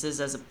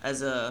experiences as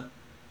a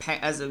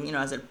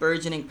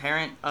burgeoning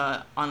parent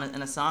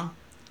in a song?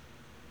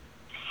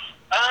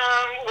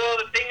 Well,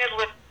 the thing is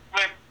with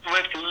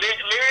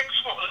lyrics,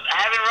 I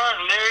haven't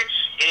written lyrics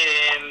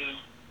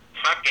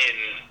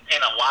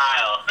in a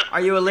while.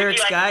 Are you a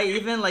lyrics guy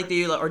even? Like, do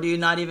you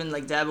not even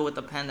like dabble with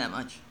the pen that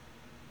much?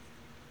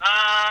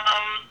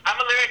 I'm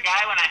a lyric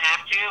guy when I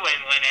have to.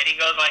 When Eddie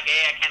goes like,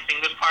 "Hey, I can't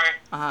sing this part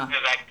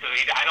because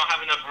I don't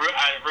have enough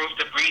room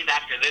to breathe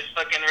after this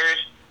fucking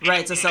verse."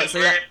 Right. So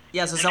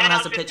someone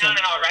has to pitch in. And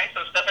I'll write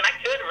some stuff, and I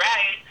could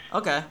write.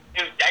 Okay.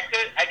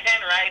 I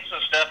can write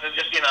some stuff. It's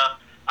just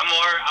I'm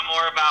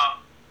more about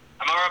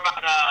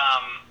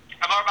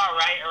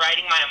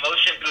writing my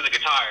emotion through the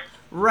guitar.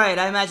 Right.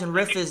 I imagine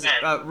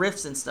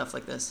riffs and stuff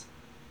like this.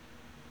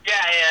 Yeah.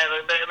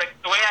 Like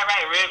the way I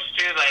write riffs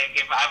too. Like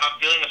if I'm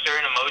feeling a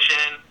certain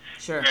emotion.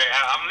 Sure.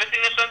 I'm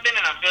listening to something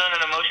and I'm feeling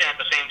an emotion at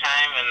the same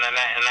time, and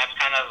that's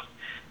kind of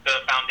the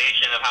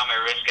foundation of how my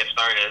riffs get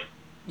started.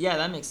 Yeah,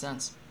 that makes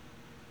sense.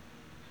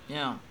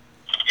 Yeah.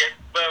 Yeah,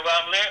 but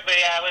I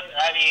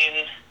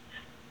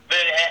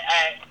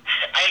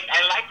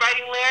like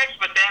writing lyrics,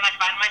 but then I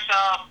find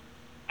myself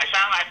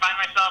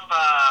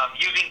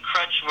using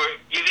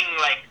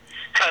like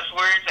cuss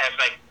words as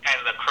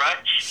a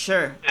crutch.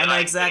 Sure, I know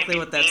exactly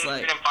what that's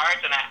like.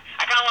 Parts, and I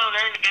kind of want to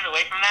learn to get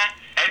away from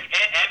that.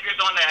 Edgar's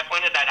the one that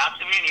pointed that out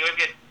to me, and he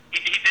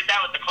did that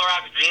with the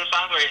Clorox Dream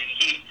songs, where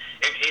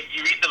if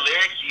you read the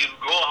lyrics, you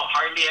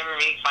hardly ever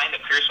find a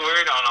curse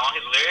word on all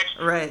his lyrics.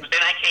 Right. But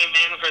then I came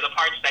in for the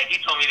parts that he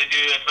told me to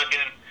do, and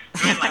fucking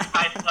doing like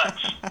 5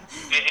 plucks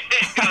in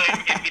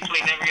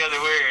between every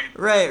other word.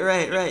 Right.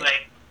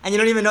 Like, and you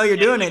don't even know you're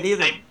doing it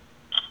either.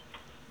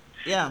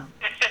 Yeah.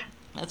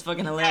 That's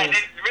fucking hilarious. Yeah,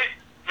 I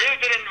really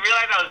didn't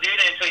realize I was doing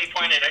it until he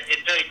pointed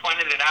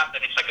it out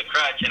that it's like a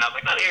crutch, and I was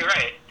like, "No, you're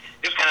right.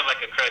 It's kind of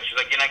like a crutch." He's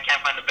like, "I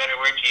can't find a better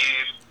word to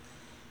use,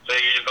 so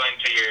you're just going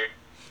to your."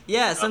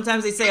 Yeah,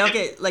 sometimes they say,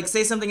 okay, like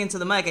say something into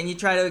the mic, and you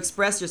try to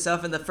express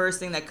yourself, and the first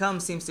thing that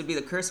comes seems to be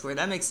the curse word.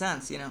 That makes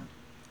sense, Yeah.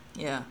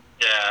 Yeah.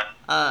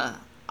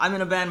 I'm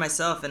in a band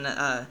myself, and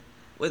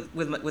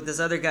with this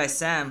other guy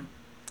Sam,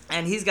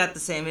 and he's got the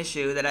same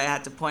issue that I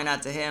had to point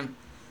out to him.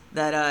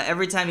 That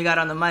every time he got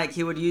on the mic,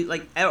 he would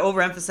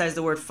overemphasize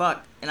the word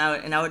fuck, and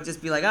I would just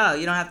be like, oh,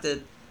 you don't have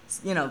to,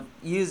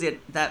 use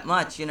it that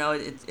much.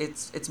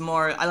 It's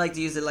more. I like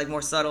to use it like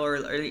more subtle,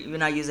 or even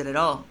not use it at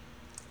all.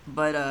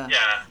 But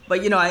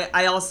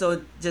I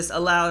also just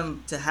allow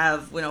him to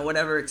have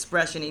whatever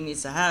expression he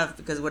needs to have,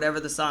 because whatever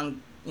the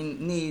song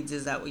needs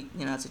is that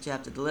that's what you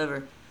have to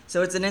deliver.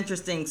 So it's an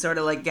interesting sort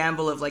of like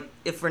gamble of like,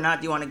 if or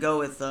not do you want to go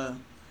with an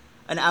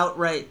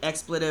outright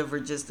expletive, or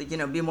just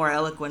be more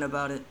eloquent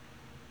about it.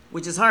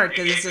 Which is hard,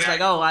 because it's just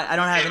like, oh, I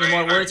don't have any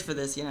more words for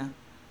this, Yeah,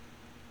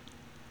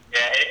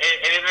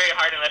 it is very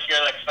hard unless you're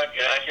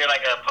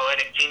like a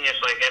poetic genius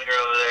like Edgar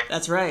over there.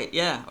 That's right,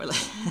 yeah. Or like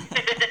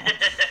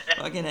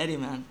fucking Eddie,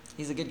 man.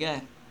 He's a good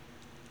guy.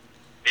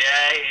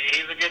 Yeah,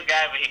 he's a good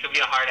guy, but he could be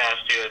a hard ass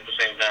too at the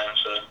same time.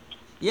 So.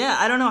 Yeah,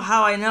 I don't know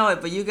how I know it,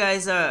 but you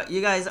guys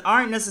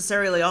aren't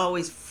necessarily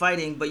always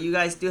fighting, but you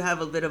guys do have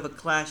a bit of a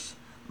clash,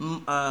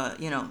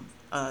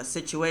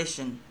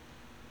 situation.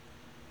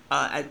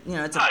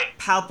 It's a Oh,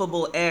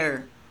 palpable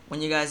air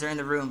when you guys are in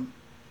the room.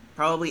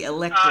 Probably oh,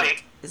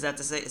 electric. Is that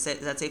to say? Is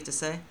that safe to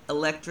say?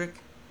 Electric.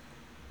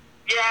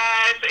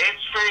 yeah,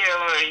 it's pretty.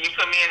 You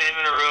put me and him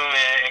in a room,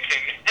 and it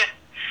could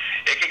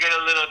it could get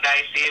a little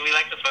dicey. We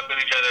like to fuck with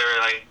each other,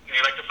 like we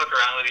like to fuck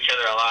around with each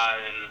other a lot,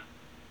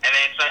 and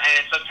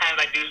then sometimes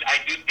I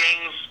do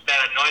things that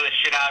annoy the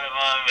shit out of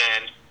him,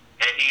 and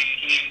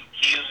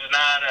he's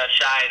not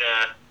shy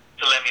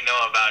to let me know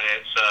about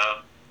it. So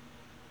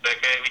like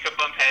we could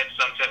bump heads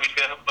sometimes. We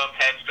could bump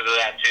heads because of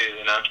that too,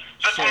 you know.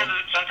 Sure.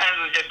 Sometimes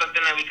it's just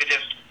something that we could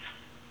just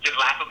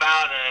laugh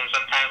about, and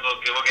sometimes we'll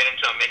get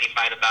into a mini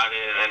fight about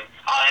it, and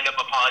I'll end up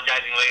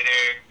apologizing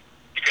later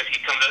because he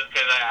comes up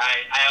because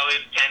I always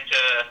tend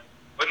to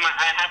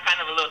I have kind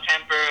of a little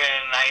temper,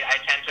 and I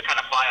tend to kind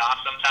of fly off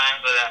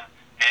sometimes,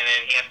 and then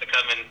he has to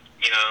come and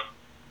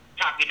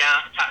talk me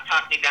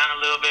down a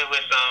little bit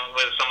with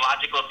some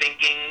logical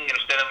thinking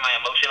instead of my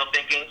emotional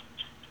thinking.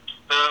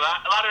 So a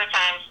lot of the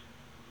times,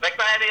 like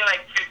probably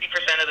like 50%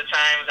 of the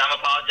times I'm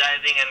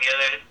apologizing, and the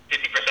other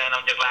 50%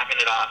 I'm just laughing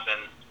it off,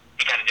 and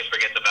he kind of just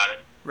forgets about it.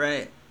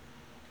 Right.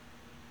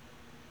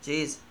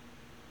 Jeez.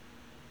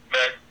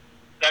 But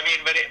I mean,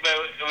 but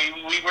we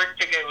work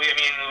together.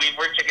 We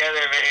work together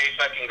very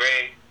fucking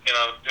great. You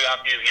know,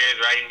 throughout these years,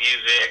 writing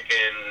music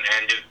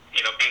and just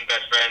being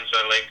best friends.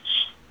 So like,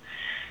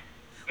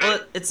 Well,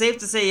 it's safe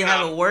to say you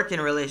have a No. working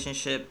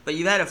relationship, but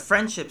you've had a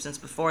friendship since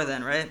before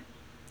then, right?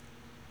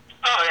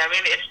 oh, I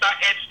mean, it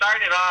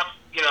started off.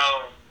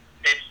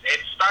 It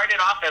started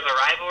off as a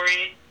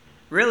rivalry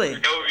Really?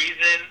 for no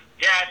reason.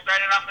 Yeah, it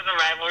started off as a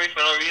rivalry for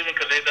no reason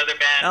because there's other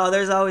bands. Oh,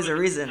 there's always a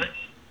reason.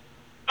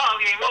 Oh,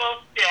 yeah,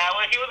 well, yeah.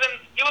 Well, he was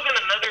in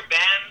another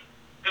band.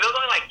 There was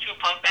only like two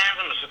punk bands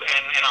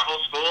in our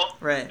whole school.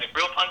 Right. Like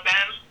real punk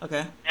bands. Okay.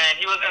 And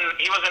he was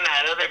in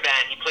that other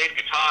band. He played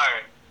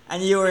guitar.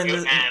 And you were in the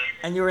And-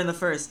 and you were in the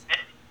first.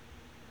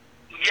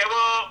 Yeah,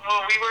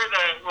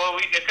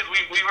 because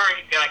we were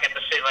like at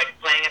the like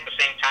playing at the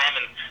same time,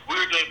 and we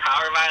were doing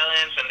power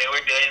violence, and they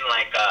were doing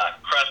like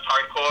crust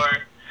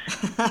hardcore,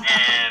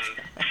 and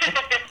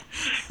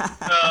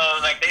so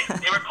like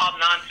they were called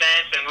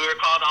Nonsense, and we were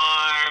called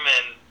Arm,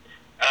 and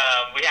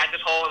we had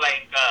this whole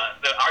like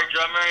our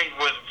drummer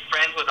was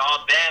friends with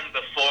all them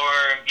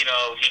before he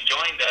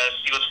joined us.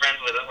 He was friends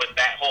with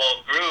that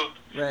whole group,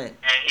 Right.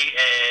 and he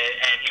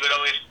would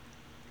always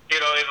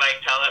like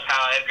tell us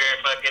how Edgar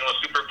fucking was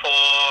super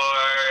poor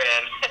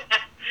and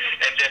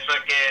and just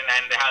fucking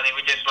and how they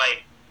would just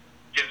like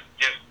just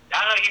I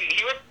don't know,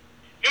 he would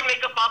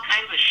make up all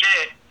kinds of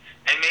shit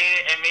and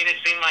made it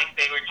seem like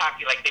they would talk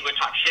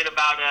shit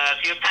about us.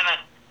 He was kind of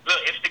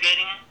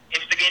instigating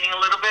a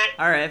little bit.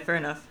 All right, fair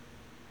enough.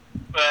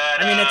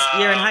 But I mean,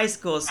 you're in high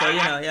school, so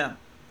yeah.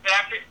 But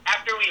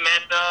after we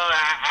met though,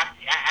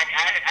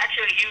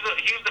 actually he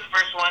was the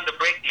first one to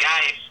break the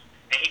ice,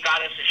 and he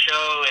got us a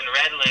show in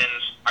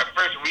Redlands, our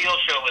first real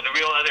show with the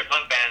real other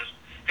punk bands.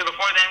 Because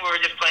before then we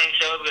were just playing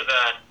shows with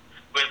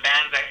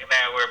bands that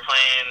were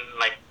playing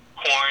like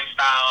Korn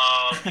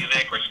style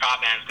music or ska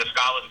bands, because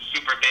ska was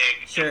super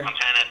big Sure. in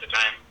Montana at the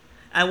time.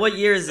 And what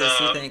year is this?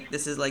 You think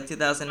this is like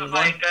 2001? It was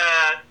like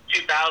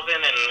 2000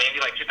 and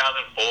maybe like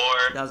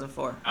 2004. 2004.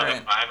 All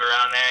right. 2005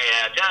 around there,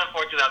 yeah,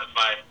 2004,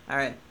 2005. All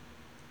right.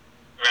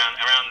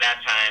 Around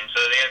that time. So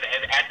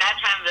at that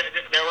time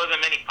there wasn't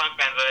many punk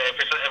bands or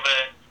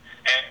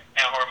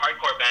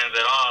hardcore bands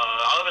at all.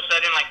 All of a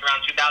sudden, like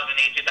around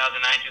 2008, 2009,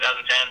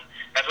 2010,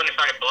 that's when it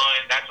started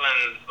blowing. That's when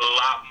a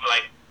lot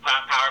like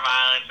power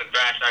violence and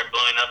thrash started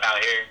blowing up out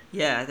here.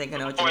 Yeah, I think I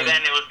know what you Before mean.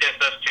 then, it was just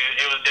us two.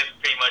 It was just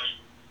pretty much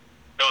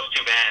those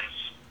two bands.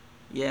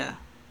 Yeah.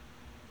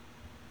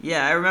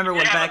 Yeah, I remember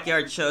when Yeah.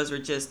 backyard shows were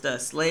just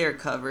Slayer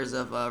covers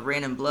of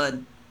Rain and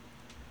Blood.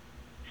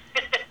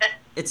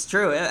 It's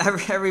true.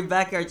 Every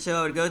backyard show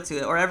I would go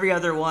to, or every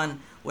other one,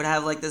 would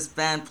have like this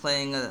band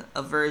playing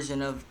a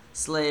version of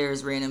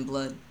Slayer's Rain and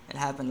Blood. It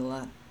happened a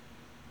lot.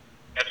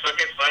 That's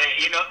fucking funny.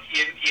 You know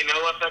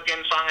what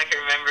fucking song I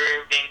can remember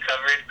being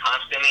covered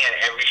constantly at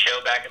every show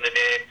back in the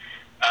day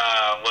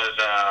was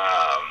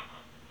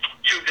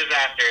Tube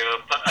Disaster.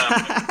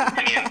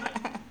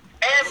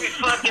 Every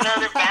fucking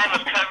other band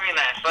was covering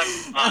that fucking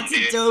song, That's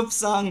dude. a dope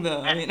song,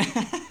 though. I mean. It's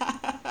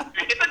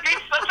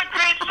such a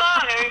great song.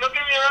 I mean, don't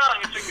get me wrong.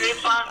 It's a great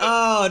song. But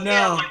Oh no.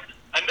 yeah, like,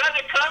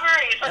 another cover?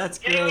 Are you fucking That's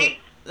kidding great. me?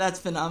 That's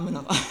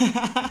phenomenal.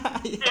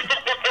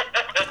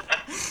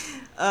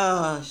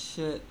 Oh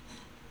shit,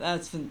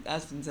 that's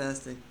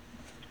fantastic.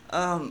 Was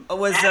that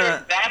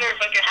or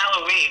fucking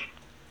Halloween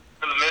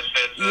for the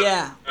Misfits.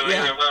 yeah.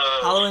 Whoa.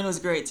 Halloween was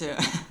great too.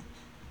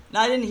 No,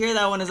 I didn't hear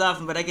that one as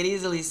often, but I could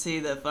easily see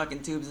the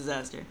fucking Tubes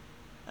Disaster.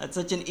 That's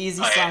such an easy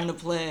Oh, yeah. song to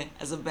play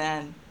as a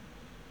band.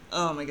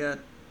 Oh my god.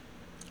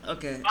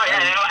 Okay. Oh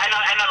yeah, and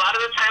a lot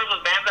of the times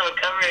with bands that would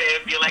cover it,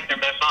 it'd be like their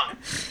best song.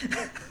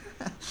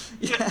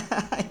 Yeah,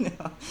 I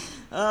know.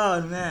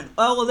 Oh man.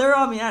 Oh well, they're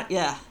on me.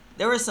 Yeah,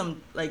 There were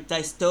some like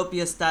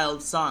dystopia style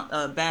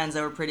bands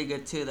that were pretty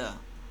good too, though.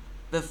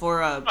 Before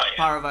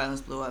Power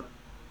Violence blew up.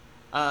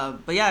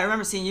 But yeah, I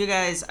remember seeing you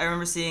guys. I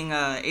remember seeing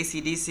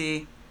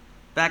AC/DC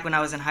back when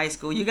I was in high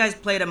school. You guys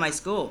played at my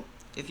school,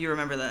 if you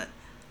remember that.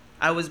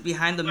 I was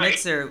behind the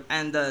mixer,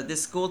 and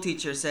this school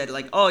teacher said,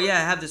 like, "Oh yeah,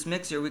 I have this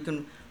mixer. We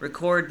can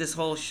record this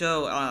whole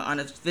show on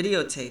a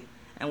videotape."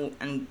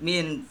 And me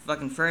and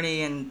fucking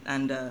Fernie and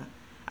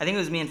I think it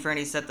was me and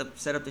Fernie set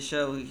up the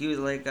show. He was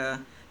like,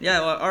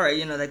 "Yeah, well, all right,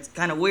 that's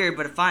kind of weird,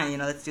 but fine,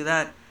 let's do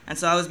that." And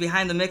so I was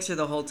behind the mixer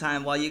the whole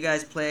time while you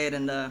guys played,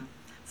 and a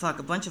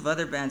bunch of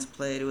other bands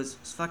played. It was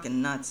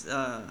fucking nuts.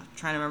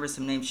 Trying to remember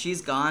some names.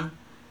 She's Gone,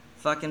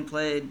 fucking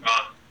played.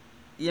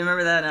 You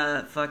remember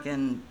that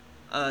fucking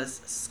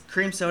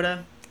Cream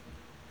Soda?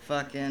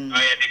 Fucking. Oh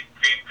yeah, dude,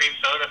 cream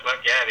soda.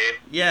 Fuck yeah, dude.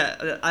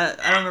 Yeah, I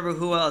don't remember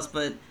who else,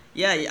 but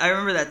yeah, I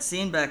remember that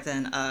scene back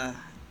then.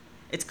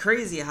 It's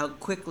crazy how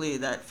quickly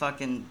that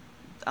fucking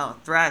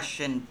thrash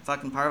and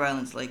fucking Power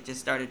Violence like just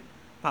started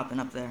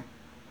popping up there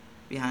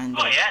behind.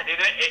 Oh yeah, dude,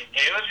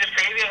 it was just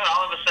crazy how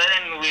all of a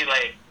sudden we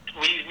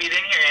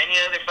didn't hear any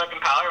other fucking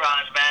Power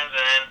Violence bands,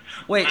 and then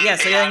wait, yeah,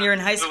 so then you're in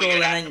high school,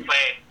 and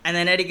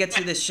then Eddie gets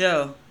you this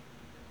show.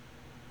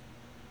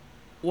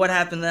 What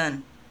happened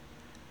then?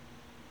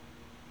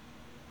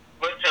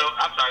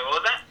 I'm sorry,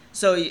 what was that?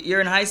 So you're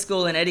in high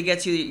school and Eddie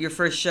gets you your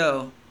first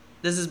show.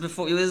 This is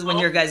when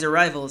your guys are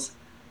rivals.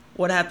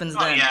 What happens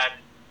then? Oh yeah.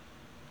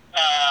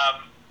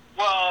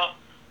 Well,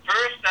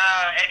 first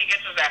Eddie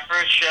gets us that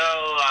first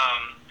show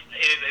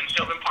in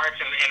Sylvan Parks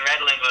in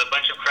Redlands with a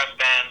bunch of crust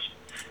bands,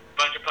 a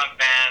bunch of punk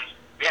bands.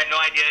 We had no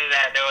idea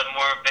that there was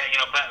more,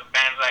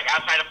 bands like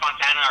outside of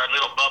Fontana, our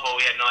little bubble.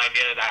 We had no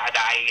idea that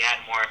IE had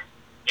more,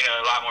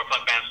 a lot more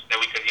punk bands that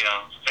we could,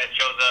 set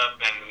shows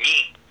up and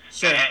meet.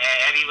 Sure.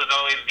 Eddie was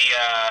always he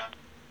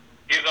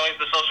was always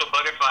the social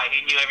butterfly.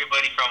 He knew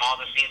everybody from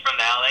all the scenes, from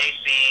the LA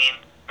scene,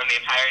 from the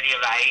entirety of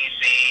the IE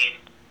scene.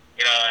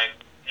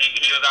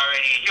 He was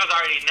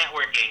already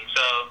networking.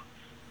 So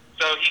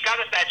he got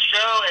us that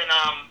show, and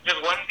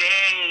just one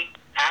day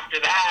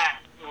after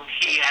that, our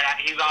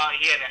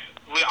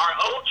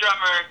old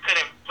drummer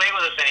couldn't play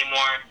with us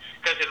anymore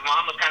because his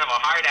mom was kind of a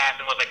hard ass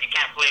and was like, "You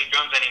can't play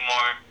drums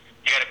anymore.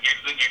 Your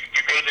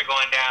grades are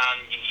going down.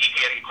 You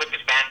gotta quit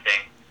this band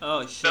thing."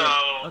 Oh shit.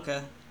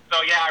 Okay. So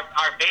yeah,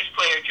 our bass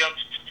player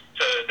jumped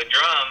to the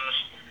drums,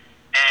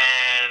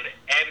 and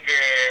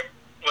Edgar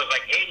was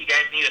like, "Hey, you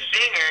guys need a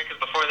singer,"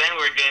 because before then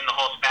we were doing the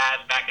whole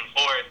spaz back and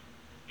forth.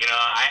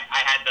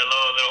 I had the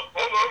little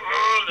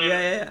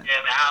yeah. And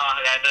Al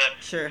had the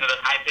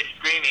high pitched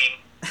screaming,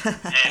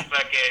 and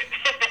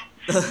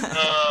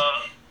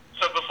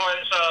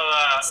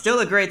still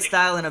a great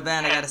style in a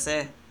band, I gotta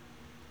say.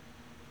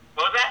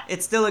 What was that?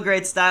 It's still a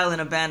great style in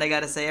a band, I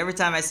gotta say. Every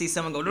time I see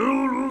someone go,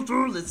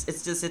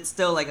 it's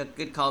still like a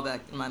good callback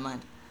in my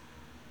mind.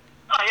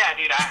 Oh yeah,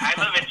 dude, I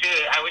love it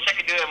too. I wish I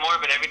could do it more,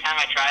 but every time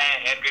I try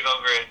it, Edgar's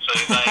over it. So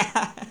he's like,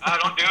 "Oh,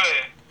 don't do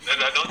it.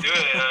 Don't do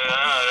it."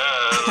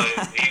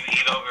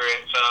 He's over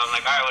it. So I'm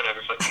like, all right,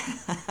 whatever. Fuck you.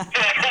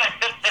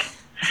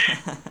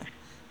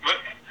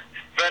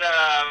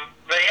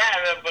 but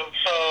yeah.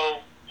 So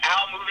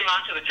Al moving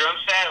on to the drum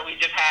set, we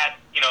just had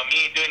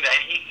me doing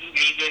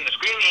the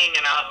screaming,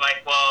 and I was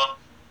like, well.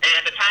 And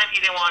at the time,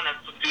 he didn't want to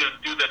do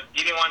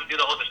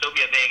the whole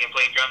dystopia thing and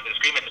play drums and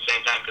scream at the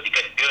same time because he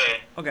couldn't do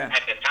it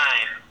at the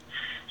time.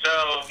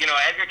 So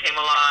Edgar came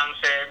along,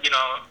 said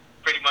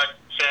pretty much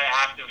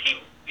asked if we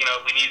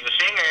needed a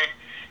singer.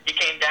 He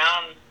came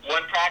down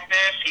one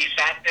practice. He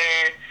sat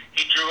there.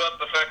 He drew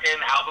up a fucking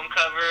album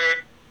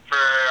cover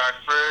for our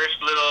first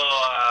little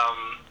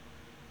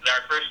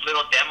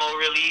demo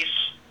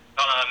release.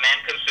 Man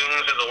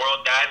Consumes As the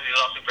World Dies. He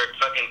was also super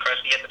fucking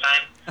crusty at the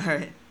time. All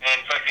right.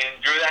 And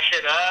fucking drew that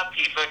shit up.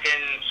 He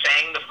fucking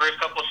sang the first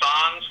couple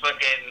songs. We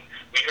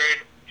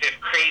heard his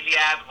crazy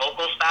ass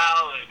vocal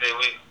style.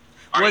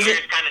 Our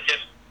ears kind of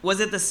just. Was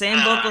it the same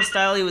vocal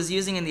style he was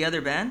using in the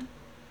other band?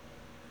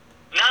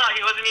 No,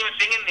 he wasn't even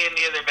singing in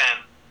the other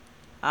band.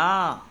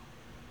 Oh.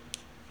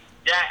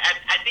 Yeah,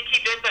 I think he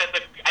did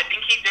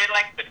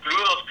like the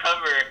Grudos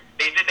cover.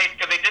 They did a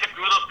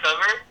Grudos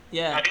cover.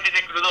 Yeah. I think they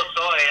did Grudos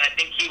Soy, and I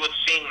think he would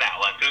sing that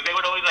one because they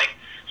would always like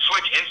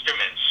switch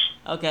instruments.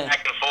 Okay.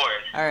 Back and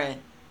forth. All right.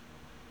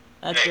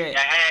 That's great.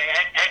 And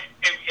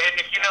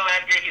if you know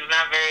Edgar, he's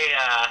not very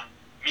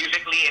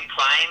musically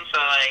inclined, so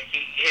like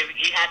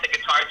he had the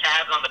guitar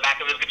tabs on the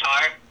back of his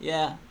guitar.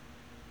 Yeah.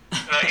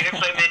 He didn't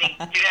play many.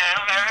 I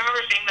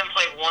remember seeing them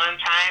play one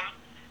time.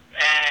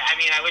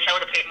 I wish I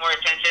would have paid more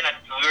attention.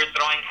 We were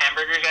throwing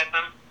hamburgers at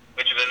them,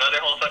 which is another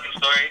whole fucking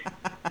story.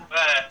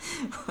 But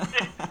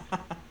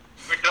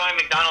we're throwing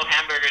McDonald's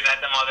hamburgers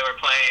at them while they were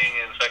playing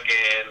and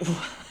fucking.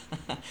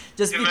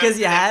 Just because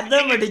you had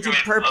them, or did you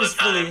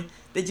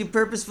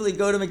purposefully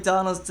go to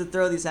McDonald's to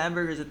throw these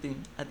hamburgers at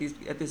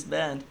this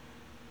band?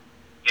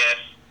 Yes.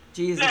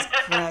 Jesus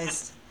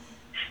Christ.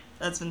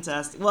 That's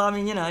fantastic. Well,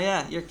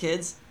 you're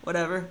kids,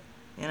 whatever.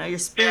 You're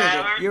spirited.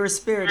 Yeah, you were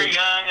spirited. We were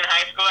young in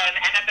high school, and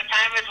at the time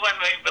time is when,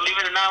 believe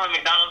it or not, when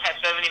McDonald's had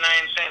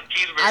 79-cent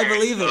cheeseburgers. I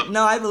believe so. it.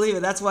 No, I believe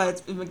it. That's why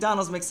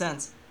McDonald's makes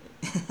sense.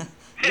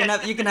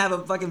 you can have a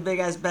fucking big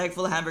ass bag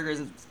full of hamburgers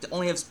and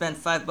only have spent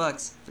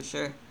 $5 for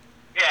sure.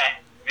 Yeah,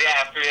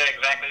 exactly. I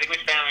think we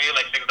spent maybe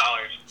like $6.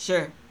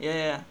 Sure.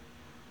 Yeah.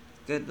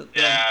 Good.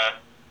 Yeah.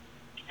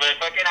 But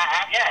fucking,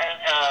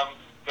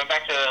 going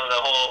back to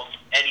the whole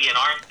Eddie and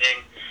Arm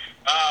thing.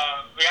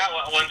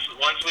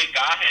 Once we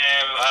got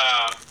him,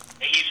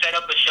 he set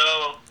up a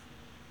show.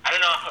 I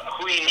don't know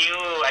who he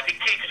knew. I think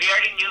because he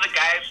already knew the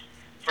guys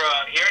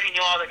he already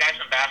knew all the guys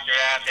from Bastard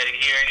Ass.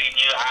 He already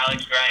knew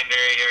Alex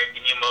Grinder. He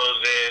already knew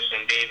Moses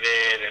and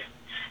David and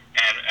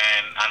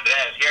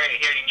Andres. He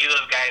already knew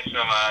those guys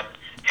from.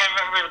 Can't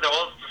remember the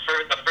old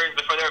before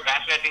they were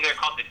Bastard. I think they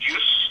were called the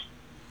Juice.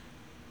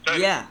 So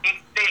yeah. He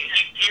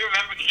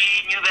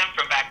knew them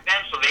from back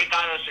then, so they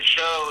got us a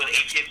show with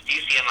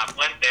HHDC in La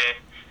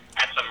Fuente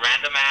at some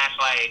random ass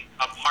like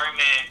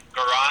apartment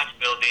garage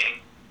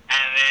building,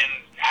 and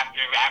then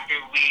after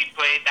we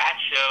played that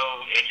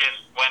show, it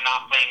just went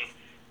off playing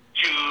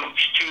two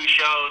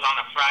shows on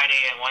a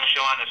Friday and one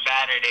show on a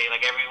Saturday.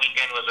 Like every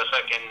weekend was a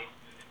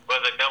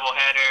double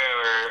header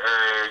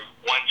or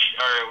one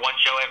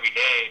show every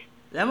day.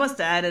 That must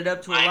have added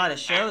up to a lot of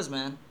shows,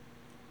 man.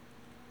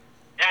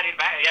 Yeah, dude,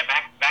 back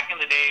in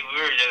the day, we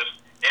were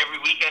just every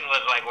weekend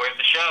was like, where's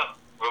the show?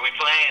 Where we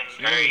playing?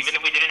 Jeez. Or even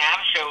if we didn't have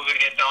a show, we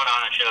would get thrown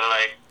on a show.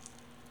 Like,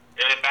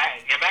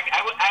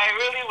 I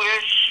really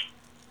wish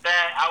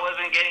that I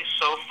wasn't getting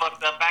so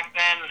fucked up back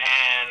then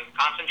and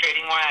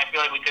concentrating more. I feel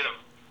like we could have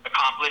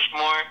accomplished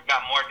more,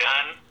 got more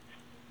done.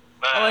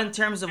 But in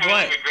terms of really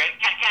what?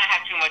 Can't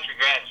have too much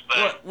regrets.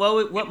 But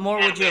what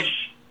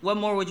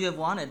more would you have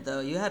wanted though?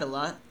 You had a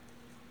lot,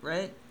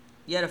 right?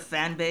 You had a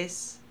fan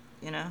base,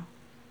 you know.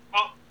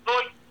 Well,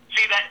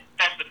 see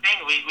that's the thing.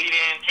 We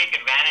didn't take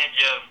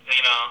advantage of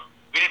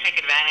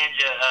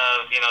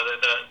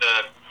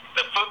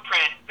the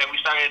footprint that we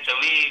started to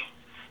leave.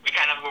 We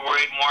kind of were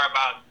worried more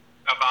about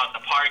the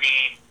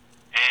party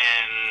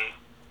and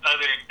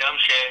other dumb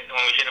shit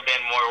when we should have been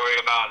more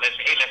worried about let's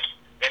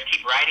keep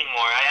writing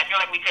more. I feel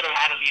like we could have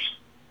had at least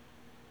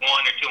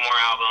one or two more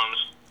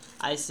albums.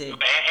 I see.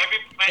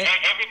 Everybody,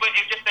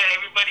 it's just that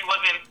everybody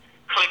wasn't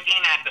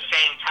clicking at the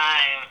same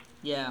time.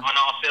 Yeah. On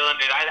all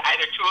cylinders.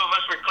 Either two of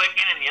us were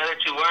clicking and the other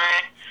two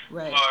weren't.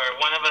 Right. Or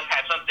one of us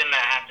had something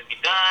that had to be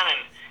done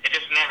and it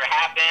just never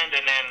happened.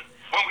 And then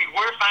when we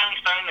were finally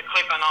starting to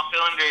click on all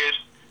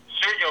cylinders,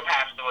 Sergio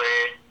passed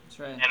away. That's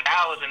right. And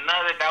that was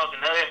another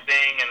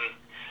thing. And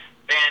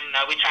then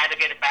we tried to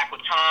get it back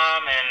with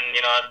Tom, and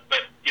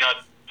but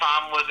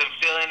Tom wasn't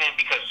feeling it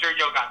because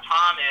Sergio got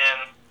Tom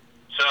in,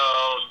 so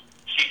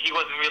he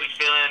wasn't really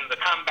feeling the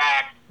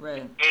comeback.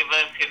 Right. Gave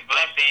us his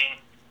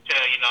blessing to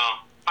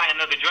find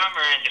another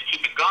drummer and just keep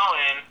it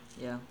going.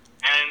 Yeah.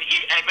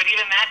 But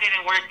even that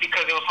didn't work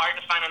because it was hard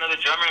to find another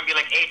drummer and be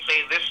like, hey,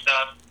 play this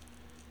stuff.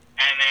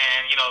 And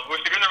then, we're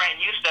still going to write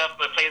new stuff,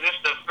 but play this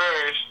stuff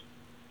first.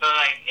 So,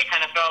 like, it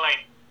kind of felt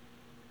like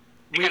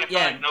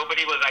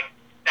nobody was, like,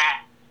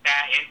 that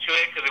into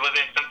it because it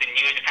wasn't something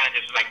new. It just kind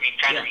of just, like,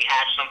 trying to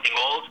rehash something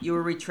old. You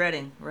were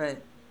retreading, right.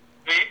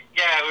 We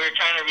were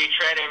trying to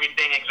retread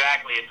everything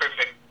exactly.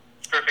 Perfect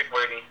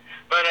wording.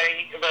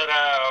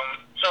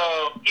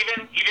 So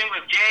even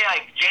with Jay,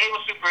 like, Jay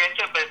was super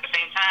into it, but at the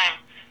same time,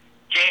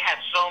 Jay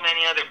had so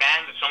many other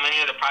bands and so many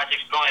other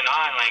projects going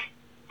on. Like,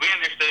 we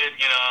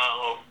understood,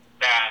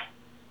 that,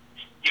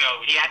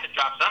 he had to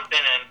drop something,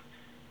 and,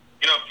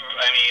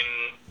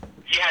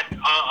 he had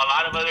a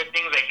lot of other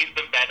things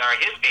that are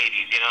his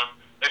babies,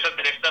 There's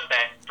stuff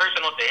that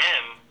personal to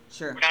him.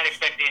 Sure. We're not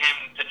expecting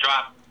him to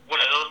drop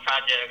one of those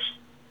projects,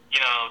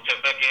 to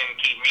fucking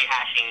keep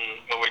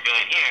rehashing what we're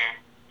doing here.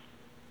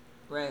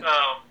 Right. So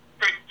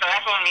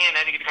that's when me and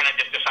Eddie kind of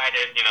just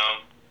decided,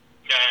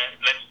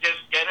 let's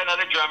just get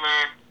another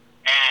drummer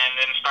and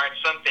then start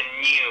something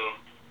new.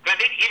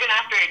 Because even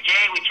after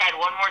Jay, we tried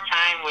one more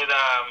time with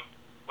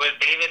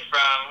David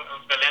from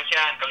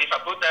Valencia and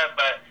Khalifa Puta,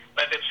 but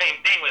the same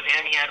thing with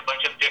him. He had a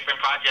bunch of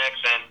different projects,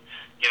 and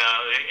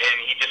and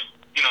he just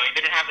he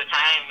didn't have the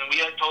time, and we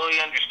totally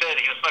understood.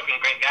 He was a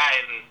fucking great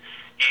guy, and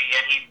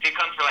he did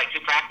come for like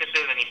 2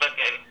 practices, and he came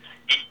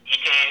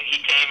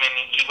and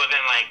he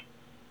wasn't like.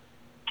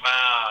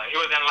 He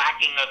wasn't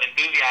lacking of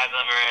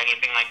enthusiasm or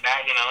anything like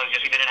that, It was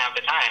just he didn't have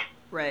the time.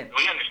 Right.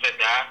 We understood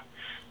that.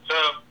 So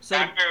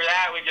after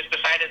that, we just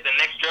decided the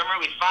next drummer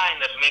we find,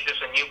 let's make this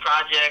a new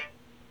project,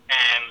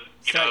 and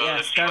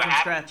let's see what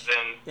happens.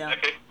 And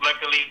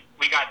luckily,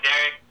 we got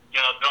Derek,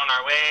 thrown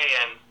our way,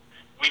 and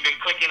we've been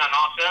clicking on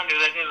all cylinders.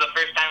 I think this is the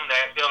first time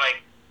that I feel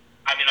like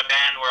I'm in a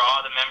band where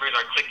all the members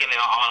are clicking on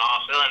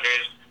all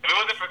cylinders. If it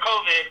wasn't for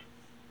COVID,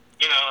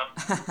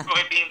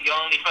 COVID being the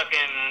only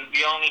fucking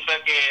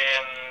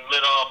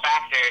little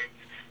factor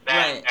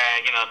that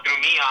threw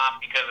me off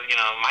because of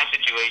my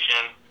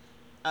situation.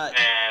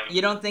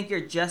 You don't think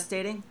you're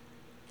gestating?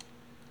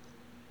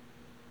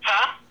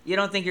 Huh? You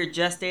don't think you're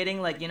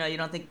gestating? Like, you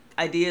don't think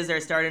ideas are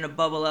starting to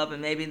bubble up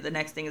and maybe the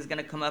next thing is going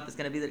to come up is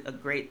going to be a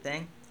great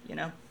thing?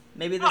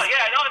 Maybe this...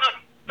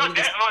 No, No,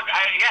 Maybe just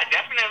yeah,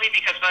 definitely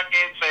because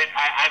fucking so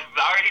I've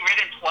already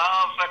written 12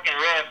 fucking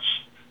riffs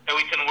that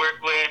we can work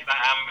with.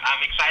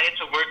 I'm excited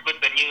to work with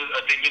the new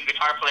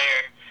guitar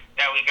player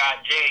that we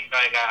got, Jake.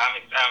 Like I'm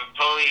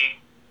totally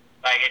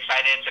like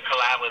excited to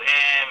collab with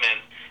him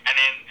and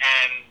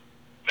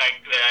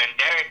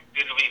Derek.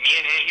 It'll be me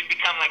and him. He's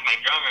become like my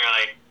drummer.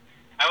 Like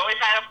I've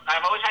always had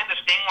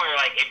this thing where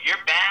like if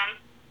your band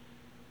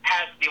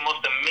has the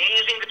most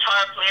amazing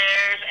guitar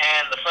players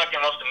and the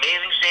fucking most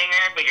amazing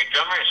singer, but your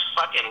drummer is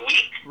fucking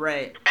weak.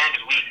 right, Your band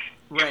is weak.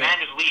 Your Right. band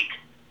is weak.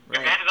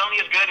 Your right. band is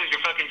only as good as your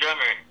fucking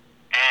drummer.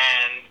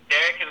 And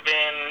Derek has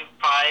been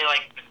probably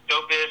like the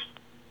dopest,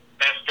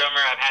 best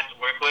drummer I've had to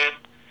work with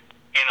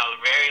in a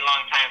very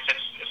long time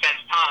since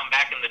Tom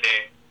back in the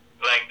day.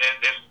 Like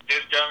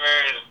this drummer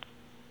is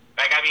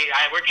like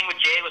working with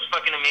Jay was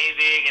fucking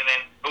amazing,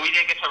 but we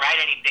didn't get to write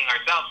anything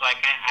ourselves, so I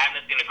have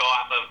nothing to go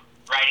off of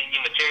writing new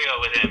material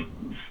with him.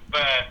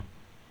 But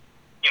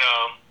you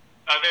know,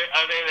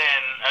 other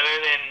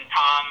than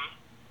Tom,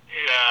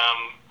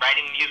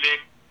 writing music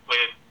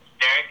with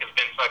Derek has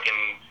been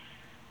fucking.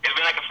 It's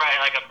been like a breath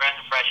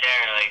of fresh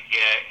air. Like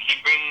he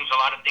brings a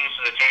lot of things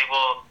to the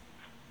table,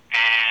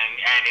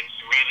 and it's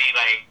really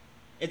like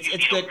It's you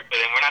good. work with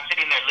him. We're not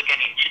sitting there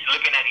looking at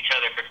each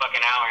other for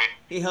fucking hours.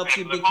 He helps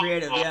you be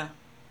creative, yeah.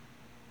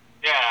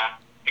 Yeah,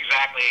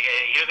 exactly.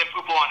 He doesn't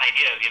poo-poo on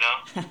ideas, you know.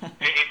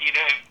 If he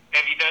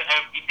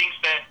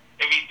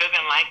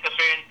doesn't like a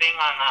certain thing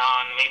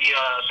on maybe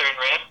a certain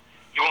riff,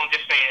 he won't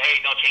just say, "Hey,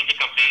 don't change it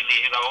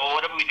completely." He's like, "Well,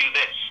 what if we do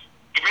this?"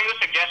 He brings a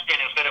suggestion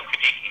instead of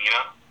critiquing, you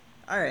know.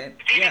 All right.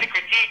 It's easy Yeah. to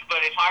critique,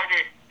 but it's harder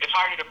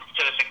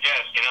to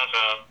suggest, you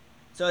know.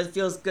 So it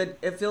feels good.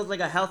 It feels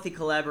like a healthy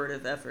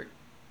collaborative effort.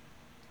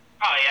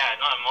 Oh yeah,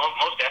 no,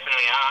 most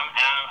definitely.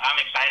 I'm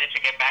excited to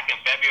get back in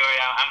February.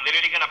 I'm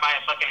literally gonna buy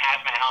a fucking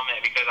hazmat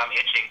helmet because I'm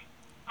itching.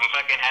 I'm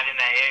fucking having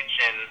that itch,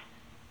 and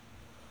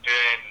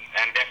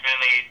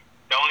definitely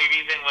the only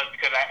reason was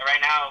because right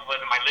now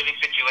was my living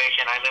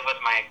situation. I live with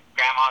my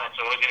grandma that's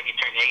only gonna be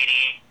turned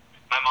 80.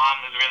 My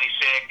mom is really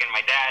sick, and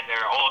my dad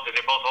they're old.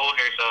 They're both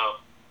older, so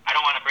I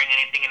don't want to bring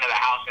anything into the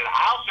house. And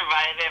I'll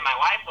survive it. My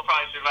wife will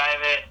probably survive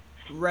it.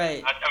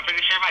 Right. I'm pretty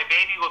sure my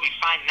baby will be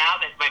fine now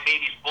that my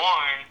baby's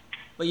born.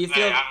 But you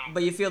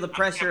feel the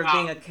pressure of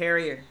being a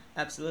carrier.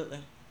 Absolutely.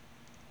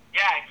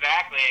 Yeah,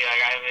 exactly.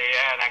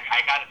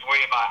 I got to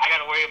worry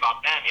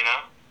about them, you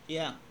know.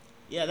 Yeah.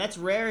 Yeah, that's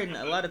rare in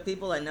a lot of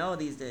people I know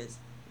these days.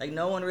 Like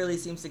no one really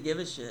seems to give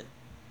a shit.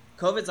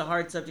 COVID's a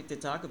hard subject to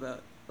talk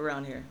about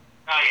around here.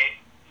 Oh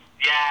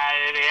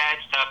yeah,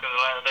 it's tough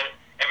because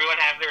everyone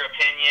has their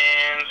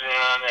opinions,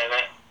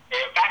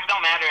 facts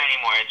don't matter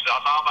anymore. It's all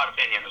about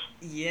opinions.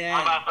 Yeah.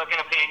 All about fucking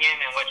opinion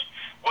and what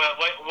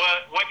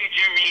did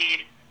you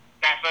read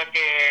that what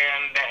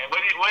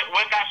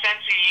got sent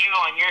to you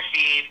on your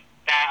feed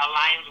that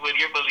aligns with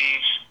your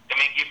beliefs to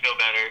make you feel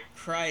better.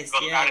 Christ, Go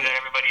yeah. shout it at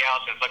everybody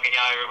else and fucking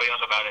yell at everybody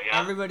else about it, you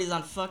know? Everybody's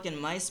on fucking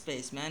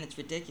MySpace, man. It's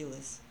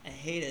ridiculous. I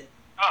hate it.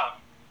 Oh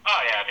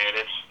yeah, dude.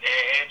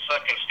 It's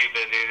fucking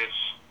stupid, dude.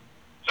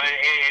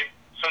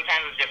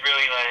 Sometimes it's just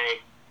really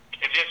like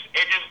it's just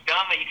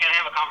dumb that you can't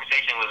have a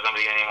conversation with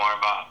somebody anymore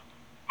about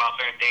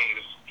certain things.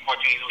 It's more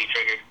too easily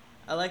triggered.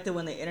 I liked it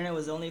when the internet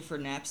was only for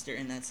Napster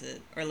and that's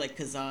it. Or like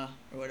Kazaa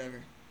or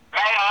whatever.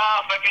 Right?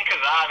 Oh, fucking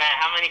Kazaa, man.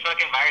 How many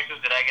fucking viruses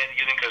did I get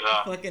using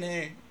Kazaa? Fucking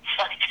A.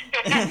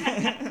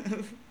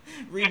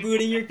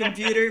 Rebooting your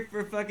computer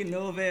for fucking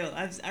no avail.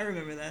 I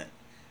remember that.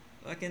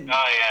 Fucking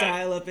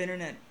dial-up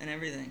internet and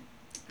everything.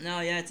 No,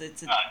 yeah,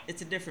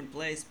 it's a different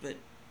place, but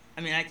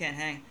I mean I can't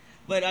hang.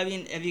 But I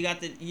mean, have you got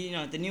the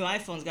new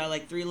iPhone's got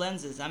like 3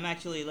 lenses? I'm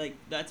actually like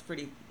that's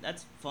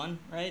fun,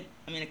 right?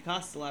 I mean it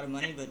costs a lot of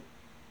money, but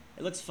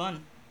it looks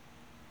fun.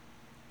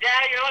 Yeah,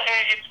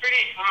 it's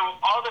pretty.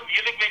 All the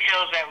music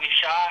videos that we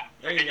shot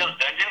for Digital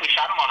Dungeon, we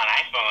shot them on an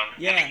iPhone.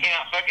 Yeah. And they came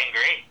out fucking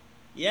great.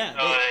 Yeah,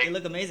 So, they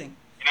look amazing.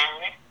 You know what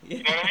I mean? Yeah.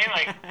 You know what I mean?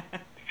 Like,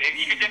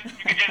 you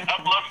could just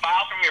upload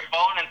files from your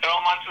phone and throw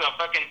them onto a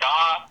fucking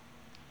DAW,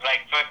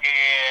 like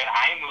fucking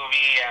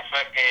iMovie and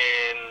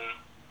fucking.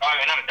 Oh,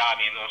 not a DAW,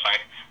 I'm sorry.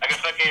 Like a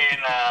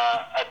fucking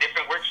a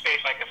different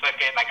workspace, like a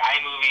fucking like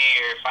iMovie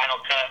or Final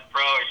Cut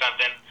Pro or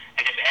something,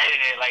 and just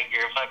edit it like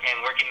you're fucking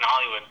working in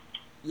Hollywood.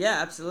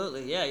 Yeah,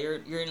 absolutely. Yeah, you're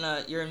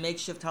in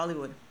makeshift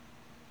Hollywood.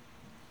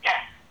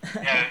 Yeah,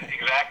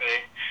 exactly.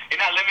 You're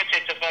not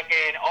limited to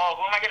fucking,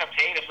 who am I gonna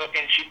pay to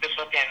fucking shoot this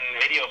fucking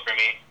video for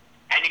me?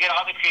 And you get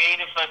all the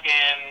creative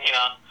fucking,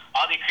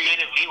 all the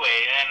creative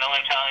leeway, and no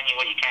one telling you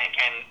what you can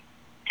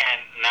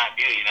not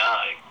do, you know?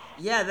 Like,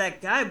 yeah,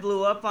 that guy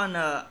blew up on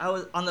I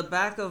was on the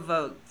back of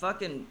a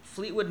fucking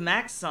Fleetwood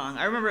Mac song.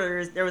 I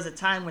remember there was a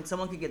time when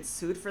someone could get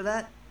sued for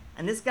that.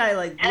 And this guy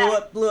like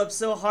blew up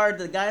so hard.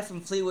 The guy from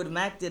Fleetwood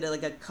Mac did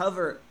like a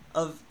cover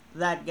of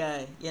that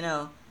guy,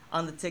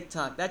 on the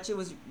TikTok. That shit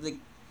was like,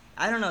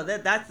 I don't know.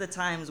 That's the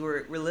times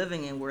we're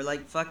living in, where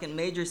like fucking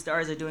major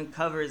stars are doing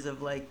covers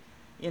of like,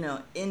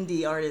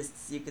 indie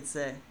artists, you could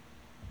say.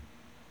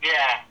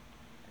 Yeah.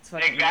 It's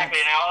fucking exactly.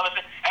 nuts. Now all of a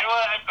sudden,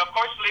 of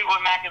course,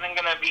 Fleetwood Mac isn't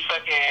gonna be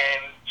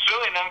fucking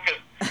suing them because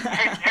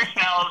their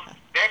sales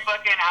their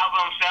fucking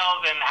album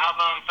sells and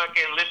album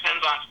fucking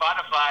listens on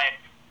Spotify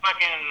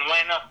fucking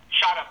went up,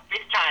 shot up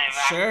big time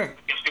Sure. after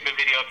the fucking stupid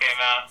video came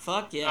out.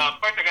 Fuck So yeah. of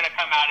course they're gonna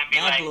come out and be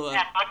That like, blew up.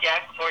 yeah, fuck yeah,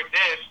 I support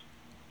this.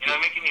 You know,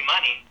 making me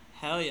money.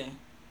 Hell yeah.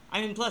 I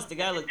mean, plus the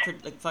guy looked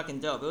like fucking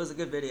dope. It was a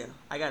good video,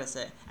 I gotta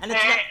say. And it's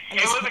Hey, not, and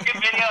it it's- was a good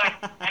video,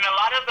 and a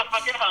lot of the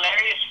fucking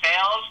hilarious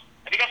fails.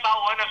 I think I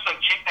saw one of some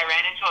chick that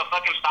ran into a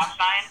fucking stop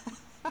sign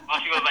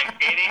while she was like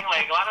skating.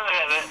 Like a lot of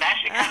that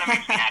shit kind of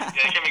makes me happy.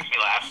 That shit makes me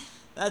laugh.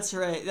 That's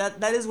right.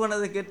 That is one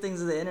of the good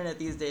things of the internet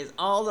these days.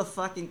 All the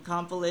fucking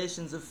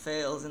compilations of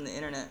fails in the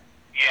internet.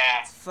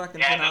 Yeah. It's fucking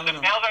Yeah, phenomenal.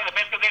 the fails are the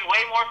best because there's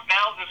way more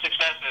fails than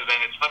successes,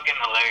 and it's fucking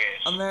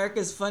hilarious.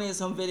 America's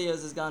Funniest Home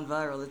Videos has gone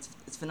viral.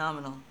 It's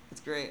phenomenal.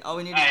 It's great. All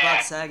we need is Oh, Bob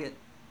yeah. Saget.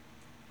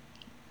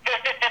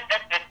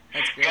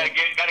 That's great.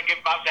 Gotta give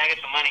Bob Saget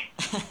some money.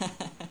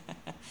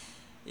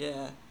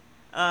 Yeah.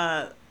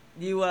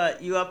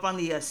 You up on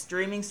the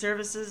streaming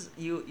services?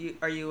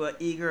 Are you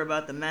eager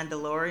about the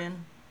Mandalorian?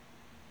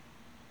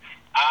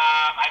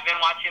 I've been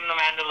watching The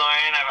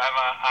Mandalorian.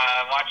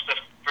 I've watched the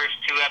first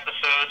 2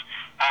 episodes.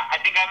 I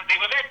think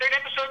was there a 3rd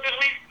episode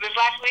this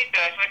last week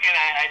that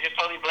I just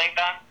totally blanked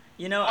on.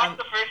 You know, I watched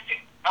the first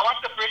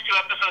 2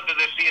 episodes of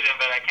this season,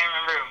 but I can't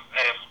remember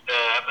if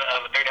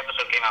the 3rd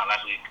episode came out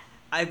last week.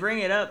 I bring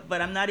it up,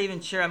 but I'm not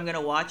even sure I'm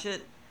gonna watch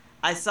it.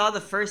 I saw the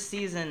first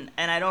season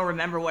and I don't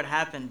remember what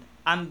happened.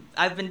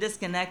 I've been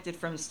disconnected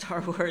from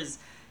Star Wars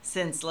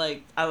since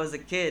like I was a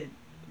kid,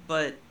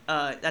 but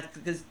that's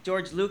because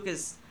George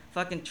Lucas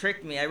fucking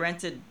tricked me. I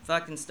rented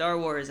fucking Star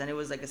Wars and it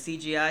was like a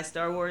CGI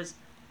Star Wars,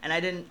 and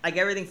I didn't like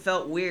everything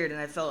felt weird and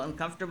I felt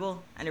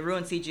uncomfortable and it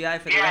ruined CGI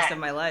for the rest of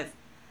my life.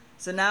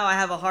 So now I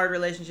have a hard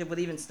relationship with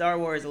even Star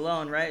Wars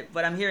alone, right?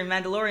 But I'm hearing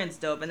Mandalorian's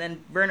dope, and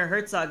then Werner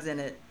Herzog's in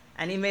it.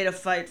 And he made a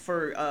fight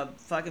for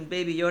fucking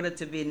Baby Yoda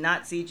to be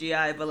not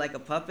CGI but like a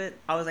puppet.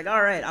 I was like,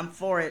 all right, I'm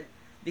for it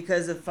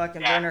because of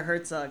fucking Werner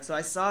Herzog. So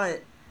I saw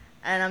it,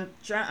 and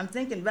I'm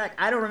thinking back.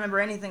 I don't remember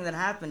anything that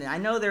happened. I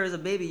know there was a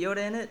Baby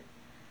Yoda in it.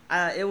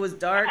 It was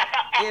dark.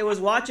 It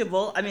was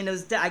watchable. I mean,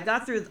 I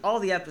got through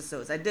all the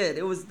episodes. I did.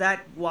 It was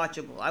that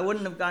watchable. I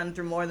wouldn't have gotten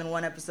through more than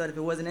one episode if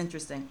it wasn't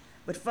interesting.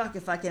 But fuck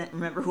if I can't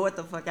remember what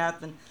the fuck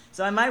happened.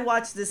 So I might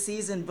watch this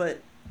season, but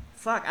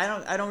fuck,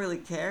 I don't really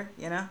care.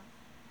 You know.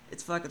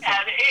 It's fucking.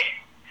 Yeah,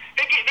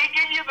 they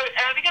give you the.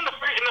 I think in the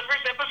first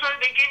episode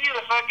they give you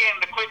the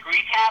quick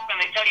recap and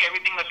they tell you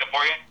everything that's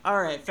important.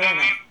 All right, fair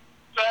enough.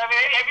 So I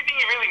mean, everything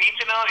you really need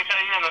to know they tell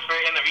you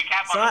in the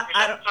recap So on the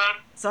first episode.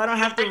 So I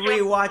don't have to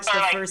rewatch the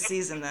like, first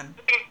season then.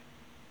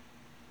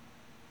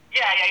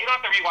 Yeah, you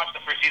don't have to rewatch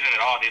the first season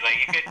at all, dude. Like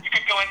you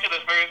could go into the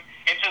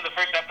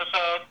first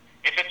episode.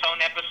 It's its own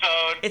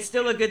episode. It's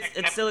still a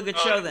good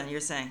show then.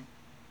 You're saying.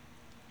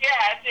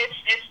 Yeah, it's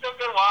still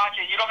good watch,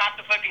 and you don't have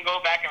to fucking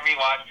go back and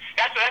rewatch.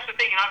 That's the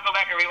thing. You don't have to go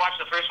back and rewatch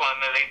the first one.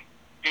 They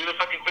do the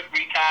fucking quick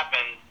recap,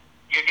 and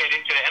you get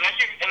into it.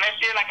 Unless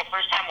you're like a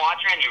first time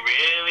watcher and you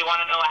really want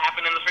to know what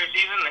happened in the first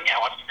season, then yeah,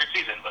 watch the first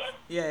season. But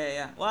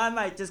Yeah. Well, I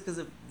might just because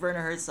of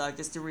Werner Herzog,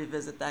 just to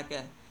revisit that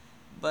guy.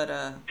 But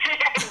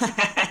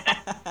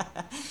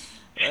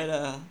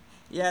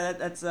yeah,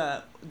 that's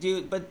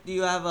do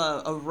you have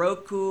a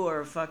Roku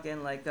or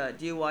fucking like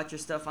do you watch your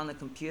stuff on the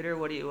computer?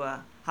 What do you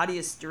how do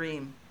you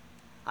stream?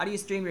 How do you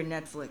stream your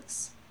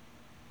Netflix?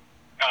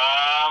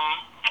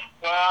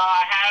 well,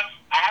 I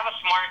have a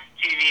smart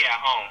TV at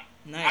home.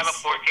 Nice. I have a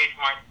 4K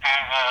smart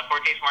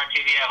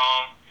TV at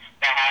home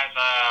that has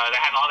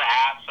all the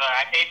apps.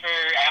 I pay for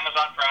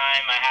Amazon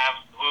Prime. I have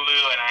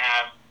Hulu and I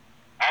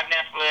have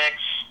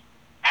Netflix,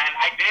 and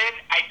I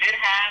did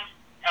have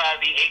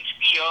the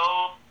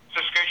HBO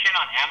subscription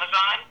on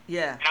Amazon.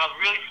 Yeah. And I was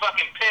really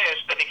fucking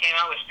pissed that they came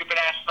out with stupid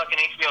ass fucking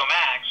HBO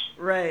Max.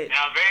 Right. And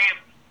I was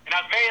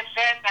very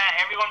upset that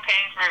everyone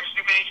paying for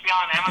stupid HBO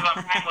on Amazon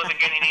Prime wasn't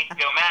getting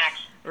HBO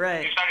Max.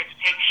 Right. You started to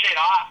take shit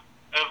off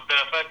of the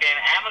fucking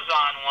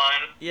Amazon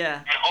one.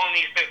 Yeah. And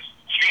only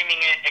streaming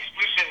it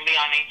exclusively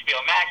on HBO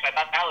Max. I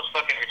thought that was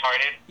fucking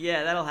retarded.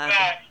 Yeah, that'll happen.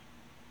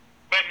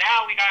 But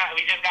now we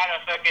just got a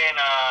fucking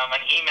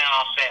an email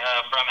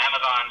from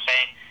Amazon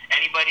saying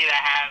anybody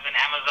that has an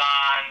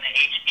Amazon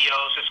HBO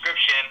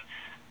subscription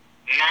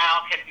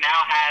now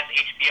has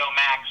HBO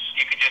Max.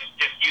 You could just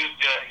use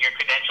your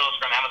credentials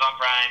from Amazon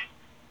Prime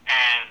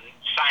and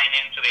sign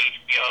into the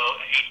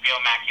HBO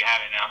Max. You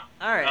have it now.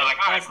 All right. So I was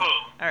like, all right, awesome. cool.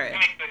 All right.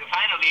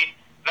 Finally,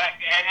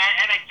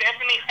 and I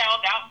definitely held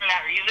out for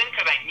that reason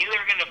because I knew they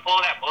were gonna pull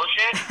that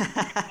bullshit.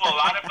 Pull a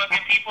lot of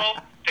fucking people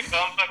to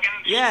come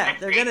fucking Yeah,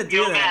 they're gonna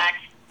do HBO that. Max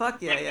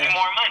Fuck yeah, and yeah. do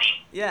more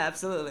money. Yeah,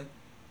 absolutely.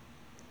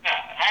 Yeah,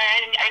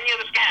 I knew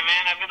the scam,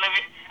 man. I've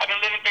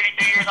been living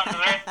 33 years on the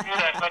earth,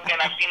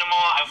 dude. I've seen them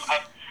all.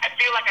 I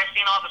feel like I've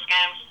seen all the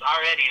scams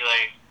already.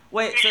 Like,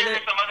 Wait, pretty so sure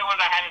there's some other ones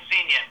I haven't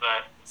seen yet,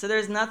 but. So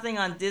there's nothing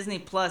on Disney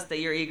Plus that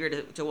you're eager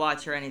to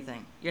watch or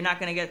anything. You're not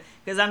gonna get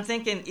because I'm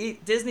thinking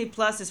Disney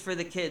Plus is for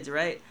the kids,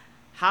 right?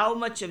 How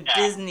much of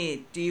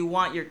Disney do you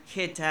want your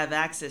kid to have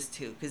access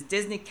to? Because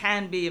Disney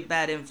can be a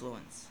bad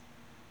influence.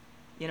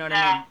 You know what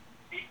I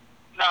mean?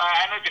 No,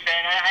 I know what you're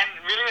saying.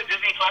 And really with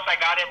Disney Plus, I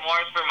got it more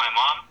for my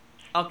mom.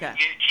 Okay.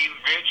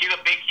 She's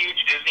a big, huge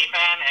Disney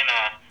fan, and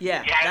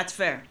Yeah, that's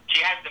fair.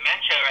 She has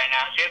dementia right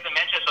now.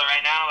 So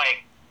right now,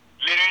 like,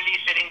 literally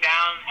sitting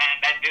down, and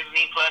that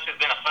Disney Plus has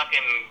been a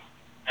fucking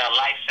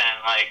life sent.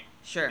 Like,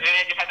 Sure.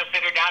 I just had to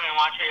sit her down and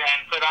watch her and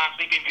put on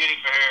Sleeping Beauty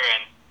for her,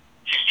 and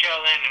she's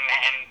chilling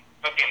and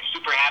fucking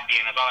super happy,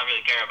 and that's all I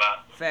really care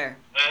about. Fair.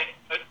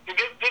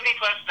 Disney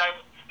Plus.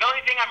 The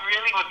only thing that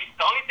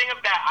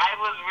I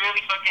was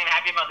really fucking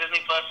happy about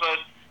Disney Plus was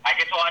I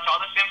get to watch all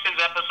the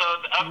Simpsons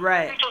episodes up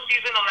Right. until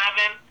season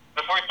 11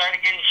 before it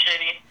started getting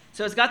shitty.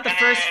 So it's got the And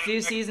first then-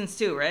 few seasons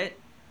too, right?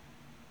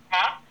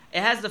 Huh?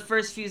 It has the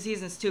first few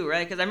seasons too,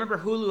 right? Because I remember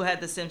Hulu had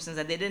The Simpsons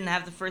and they didn't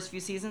have the first few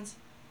seasons.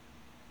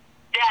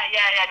 Yeah.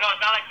 No, it's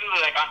not like Hulu.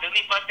 Like on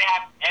Disney Plus, they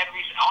have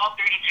all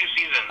 32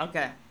 seasons.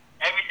 Okay.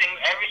 Every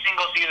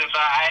single season. So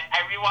I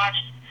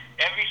rewatched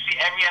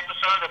every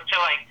episode up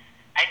till like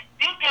I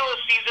think it was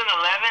season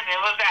 11.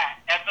 It was that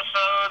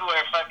episode where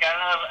I don't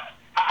know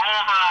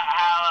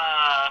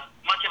how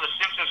much of a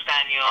Simpsons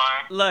fan you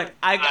are. Look,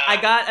 I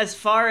got as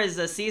far as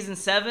season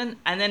 7,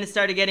 and then it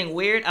started getting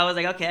weird. I was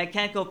like, okay, I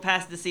can't go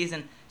past the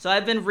season. So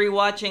I've been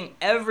rewatching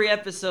every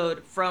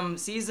episode from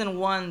season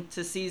 1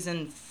 to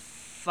season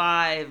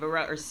 5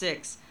 or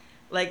 6,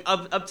 like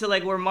up to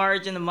like where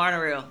Marge in the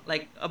monorail,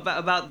 like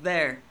about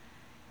there,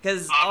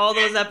 because all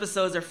those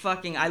episodes are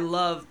fucking. I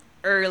love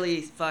early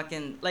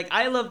fucking, like,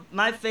 I love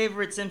my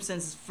favorite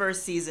Simpsons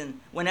first season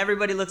when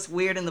everybody looks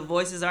weird and the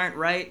voices aren't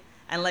right.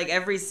 And like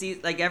every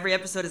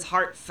episode is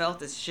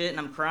heartfelt as shit, and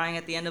I'm crying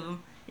at the end of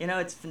them. You know,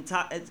 it's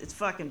it's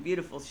fucking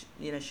beautiful,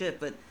 shit.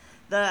 But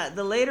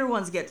the later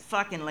ones get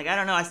fucking, like, I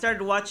don't know. I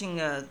started watching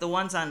the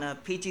ones on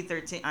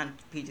PG-13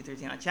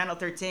 on Channel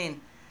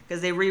 13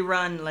 because they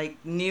rerun like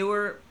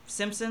newer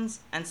Simpsons,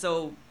 and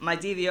so my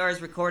DVR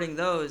is recording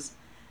those.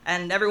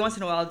 And every once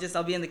in a while,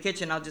 I'll be in the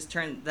kitchen, I'll just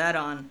turn that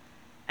on.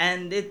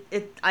 And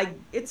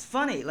it's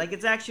funny, like,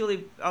 it's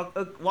actually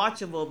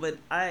watchable, but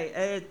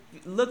it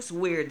looks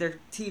weird. Their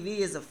TV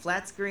is a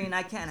flat screen.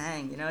 I can't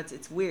hang,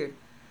 it's weird.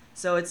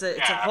 So it's a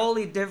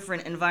wholly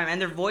different environment.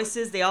 And their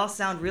voices, they all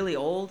sound really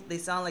old. They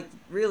sound like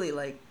really,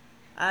 like,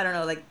 I don't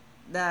know, like,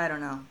 I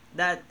don't know.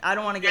 That I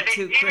don't want to get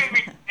too They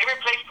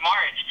replaced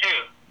Marge too.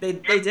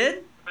 They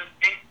did?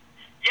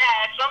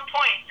 Yeah, at some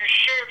point for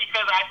sure,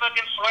 because I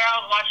fucking swear I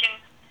was watching.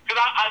 Because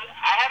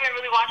I haven't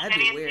really watched That'd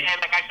be any. weird. And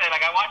like I said,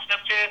 like I watched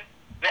up to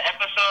the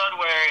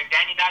episode where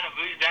Danny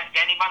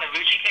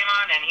Bonaducci came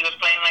on, and he was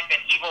playing like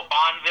an evil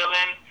Bond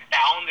villain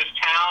that owned this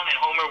town, and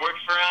Homer worked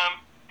for him,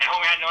 and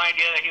Homer had no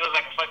idea that he was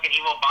like a fucking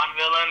evil Bond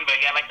villain, but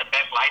he had like the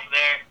best life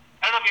there.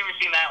 I don't know if you ever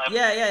seen that. Like,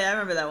 Yeah, I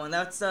remember that one.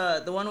 That's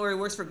the one where he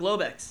works for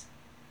Globex.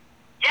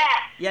 Yeah.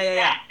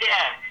 Yeah.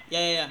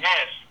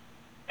 Yes,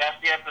 that's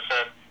the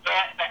episode. So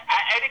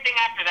anything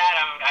after that,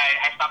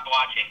 I stopped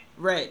watching.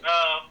 Right.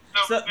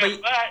 But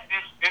during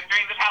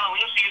this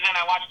Halloween season,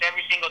 I watched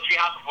every single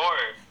Treehouse of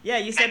Horror. Yeah,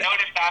 you said. I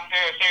noticed after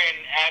a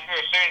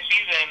certain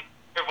season,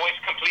 her voice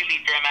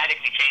completely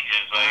dramatically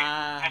changes. Like,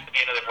 has to be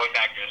another voice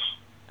actress.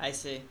 I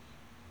see.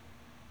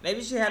 Maybe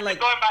she had like.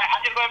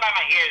 I'm just going by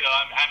my ear,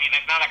 though. I mean,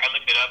 it's not like I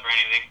looked it up or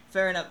anything.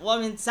 Fair enough. Well,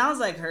 I mean, it sounds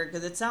like her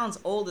because it sounds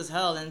old as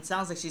hell, and it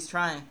sounds like she's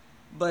trying.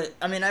 But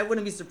I mean, I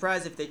wouldn't be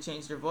surprised if they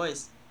changed her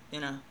voice.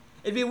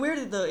 It'd be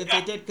weird though if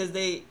they did, because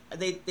they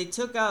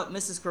took out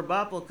Mrs.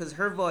 Krabappel because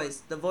her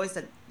voice, the voice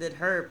that did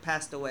her,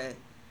 passed away.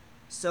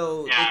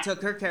 So they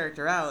took her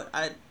character out.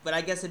 But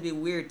I guess it'd be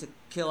weird to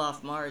kill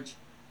off Marge.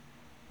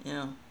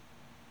 Yeah,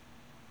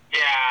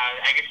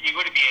 I guess you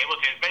wouldn't be able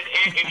to,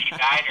 especially if she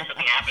died or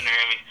something happened to her.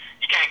 I mean,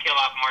 you can't kill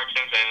off Marge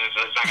Simpson, so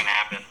it's not gonna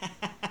happen.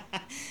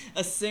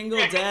 A single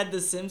dad, The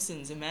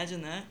Simpsons.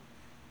 Imagine that.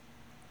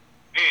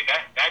 Dude,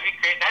 that'd be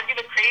crazy. That'd be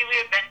the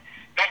craziest.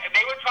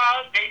 They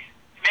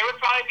would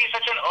probably be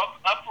such an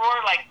uproar,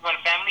 like when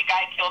Family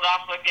Guy killed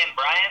off fucking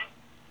Brian,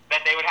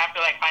 that they would have to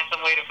like find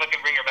some way to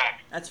fucking bring her back.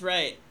 That's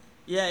right.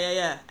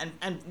 Yeah.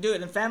 And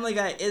dude, and Family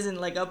Guy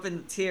isn't like up in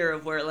the tier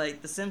of where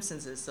like The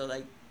Simpsons is. So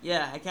like,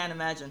 yeah, I can't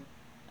imagine.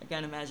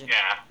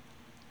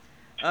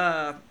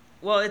 Yeah.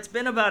 Well, it's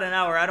been about an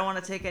hour. I don't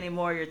want to take any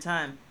more of your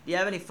time. Do you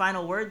have any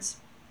final words?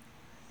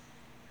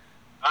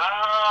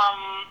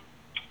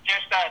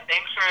 Just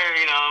thanks for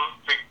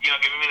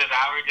giving me this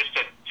hour just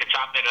to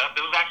chop it up.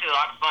 It was actually a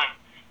lot of fun.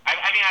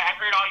 I mean, I've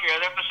heard all your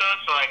other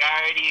episodes, so like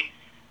I already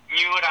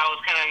knew what I was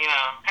kind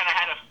of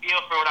had a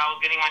feel for what I was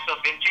getting myself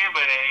into,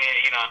 but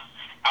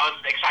I was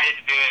excited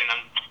to do it,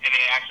 and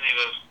it actually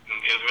was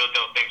real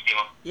dope. Thanks,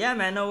 Timo. Yeah,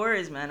 man, no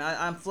worries, man.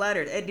 I'm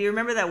flattered. Hey, do you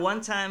remember that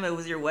one time it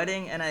was your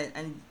wedding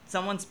and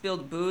someone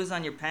spilled booze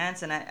on your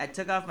pants, and I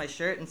took off my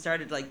shirt and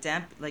started like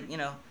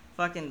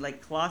fucking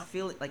like cloth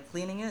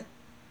cleaning it?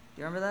 Do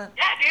you remember that?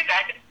 Yeah, dude.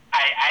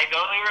 I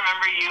totally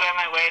remember you at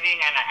my wedding,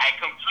 and I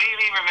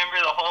completely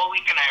remember the whole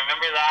week, and I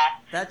remember that.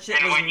 That shit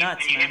was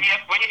nuts, man.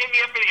 When you hit me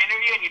up for the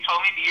interview and you told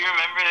me, "Do you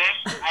remember this?"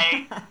 I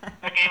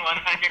okay,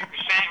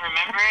 100%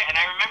 remember it, and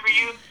I remember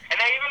you, and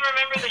I even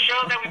remember the show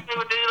that we played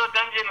with Digital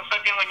Dungeon,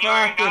 fucking when you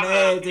were in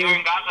Gaza. You were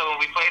in Gaza when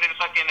we played in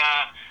fucking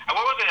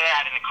what was it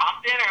at, in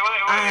Compton or what?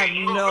 I have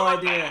no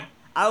idea.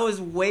 I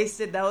was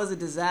wasted. That was a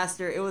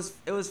disaster. It was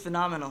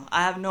phenomenal.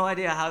 I have no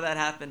idea how that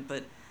happened,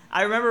 but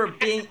I remember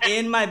being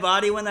in my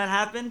body when that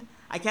happened.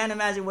 I can't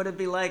imagine what it'd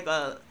be like.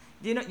 Do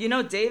you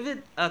know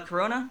David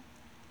Corona?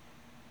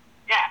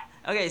 Yeah.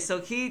 Okay,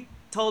 so he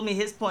told me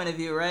his point of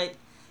view, right?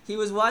 He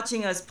was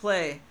watching us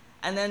play,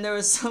 and then there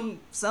was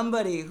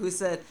somebody who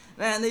said,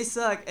 "Man, they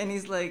suck," and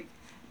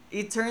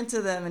he turned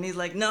to them and he's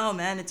like, "No,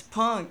 man, it's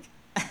punk."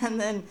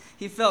 And then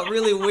he felt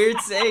really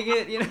weird saying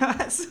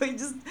it, so he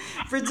just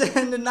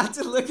pretended not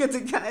to look at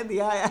the guy in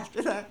the eye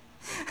after that.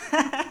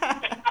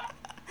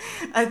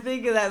 I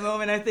think of that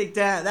moment, I think,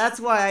 damn, that's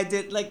why I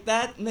did,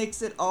 that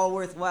makes it all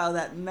worthwhile,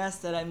 that mess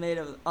that I made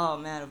of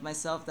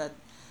myself, that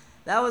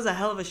was a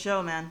hell of a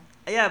show, man.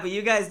 Yeah, but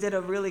you guys did a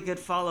really good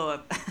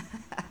follow-up.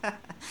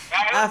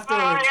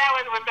 Afterwards. Yeah,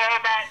 with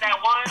that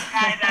one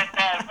guy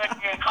that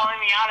fucking calling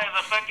me out as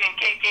a fucking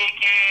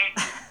KKK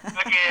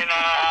fucking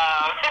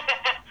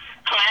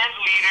Klan's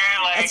leader,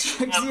 That's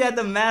true, 'cause you had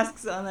the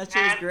masks on. That shit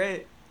was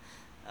great.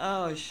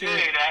 Oh, shit.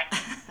 Dude,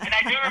 and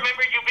I do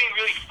remember you being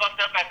really fucked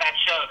up at that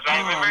show. So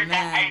I remember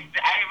man.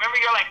 I remember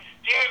you're like,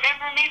 "Do you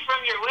remember me from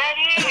your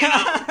wedding?" Yeah,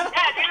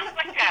 dude,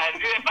 fuck yeah,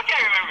 dude, fuck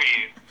yeah, I remember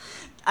you.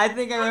 I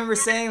think I remember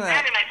saying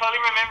that. And I totally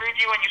remembered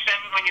you when you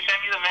sent me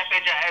the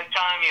message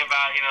telling me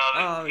about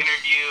the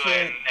interview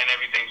and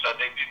everything. So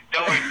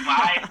don't worry,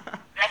 I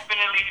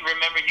definitely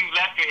remember. You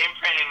left your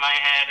imprint in my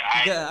head.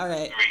 All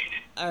right. Read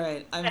it. All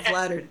right, I'm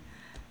flattered.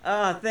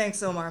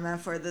 Thanks, Omar, man,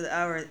 for the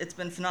hour. It's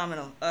been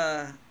phenomenal.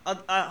 I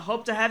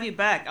hope to have you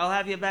back. I'll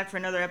have you back for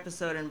another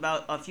episode in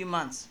about a few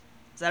months.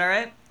 Is that all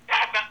right?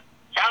 Yeah,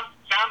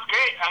 sounds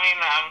great. I mean,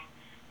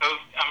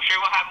 I'm sure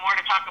we'll have more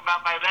to talk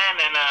about by then,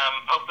 and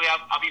hopefully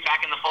I'll be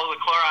back in the fold with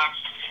Clorox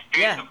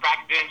doing some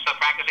practicing.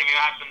 Maybe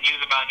I'll have some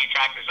news about new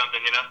tracks or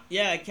something,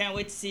 Yeah, I can't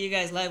wait to see you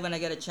guys live when I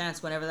get a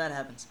chance, whenever that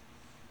happens.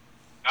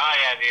 Oh,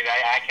 yeah, dude.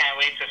 I can't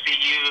wait to see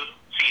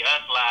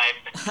us live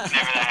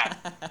whenever that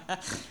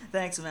happens.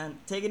 Thanks, man.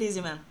 Take it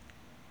easy, man.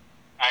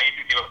 You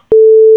too, Timo.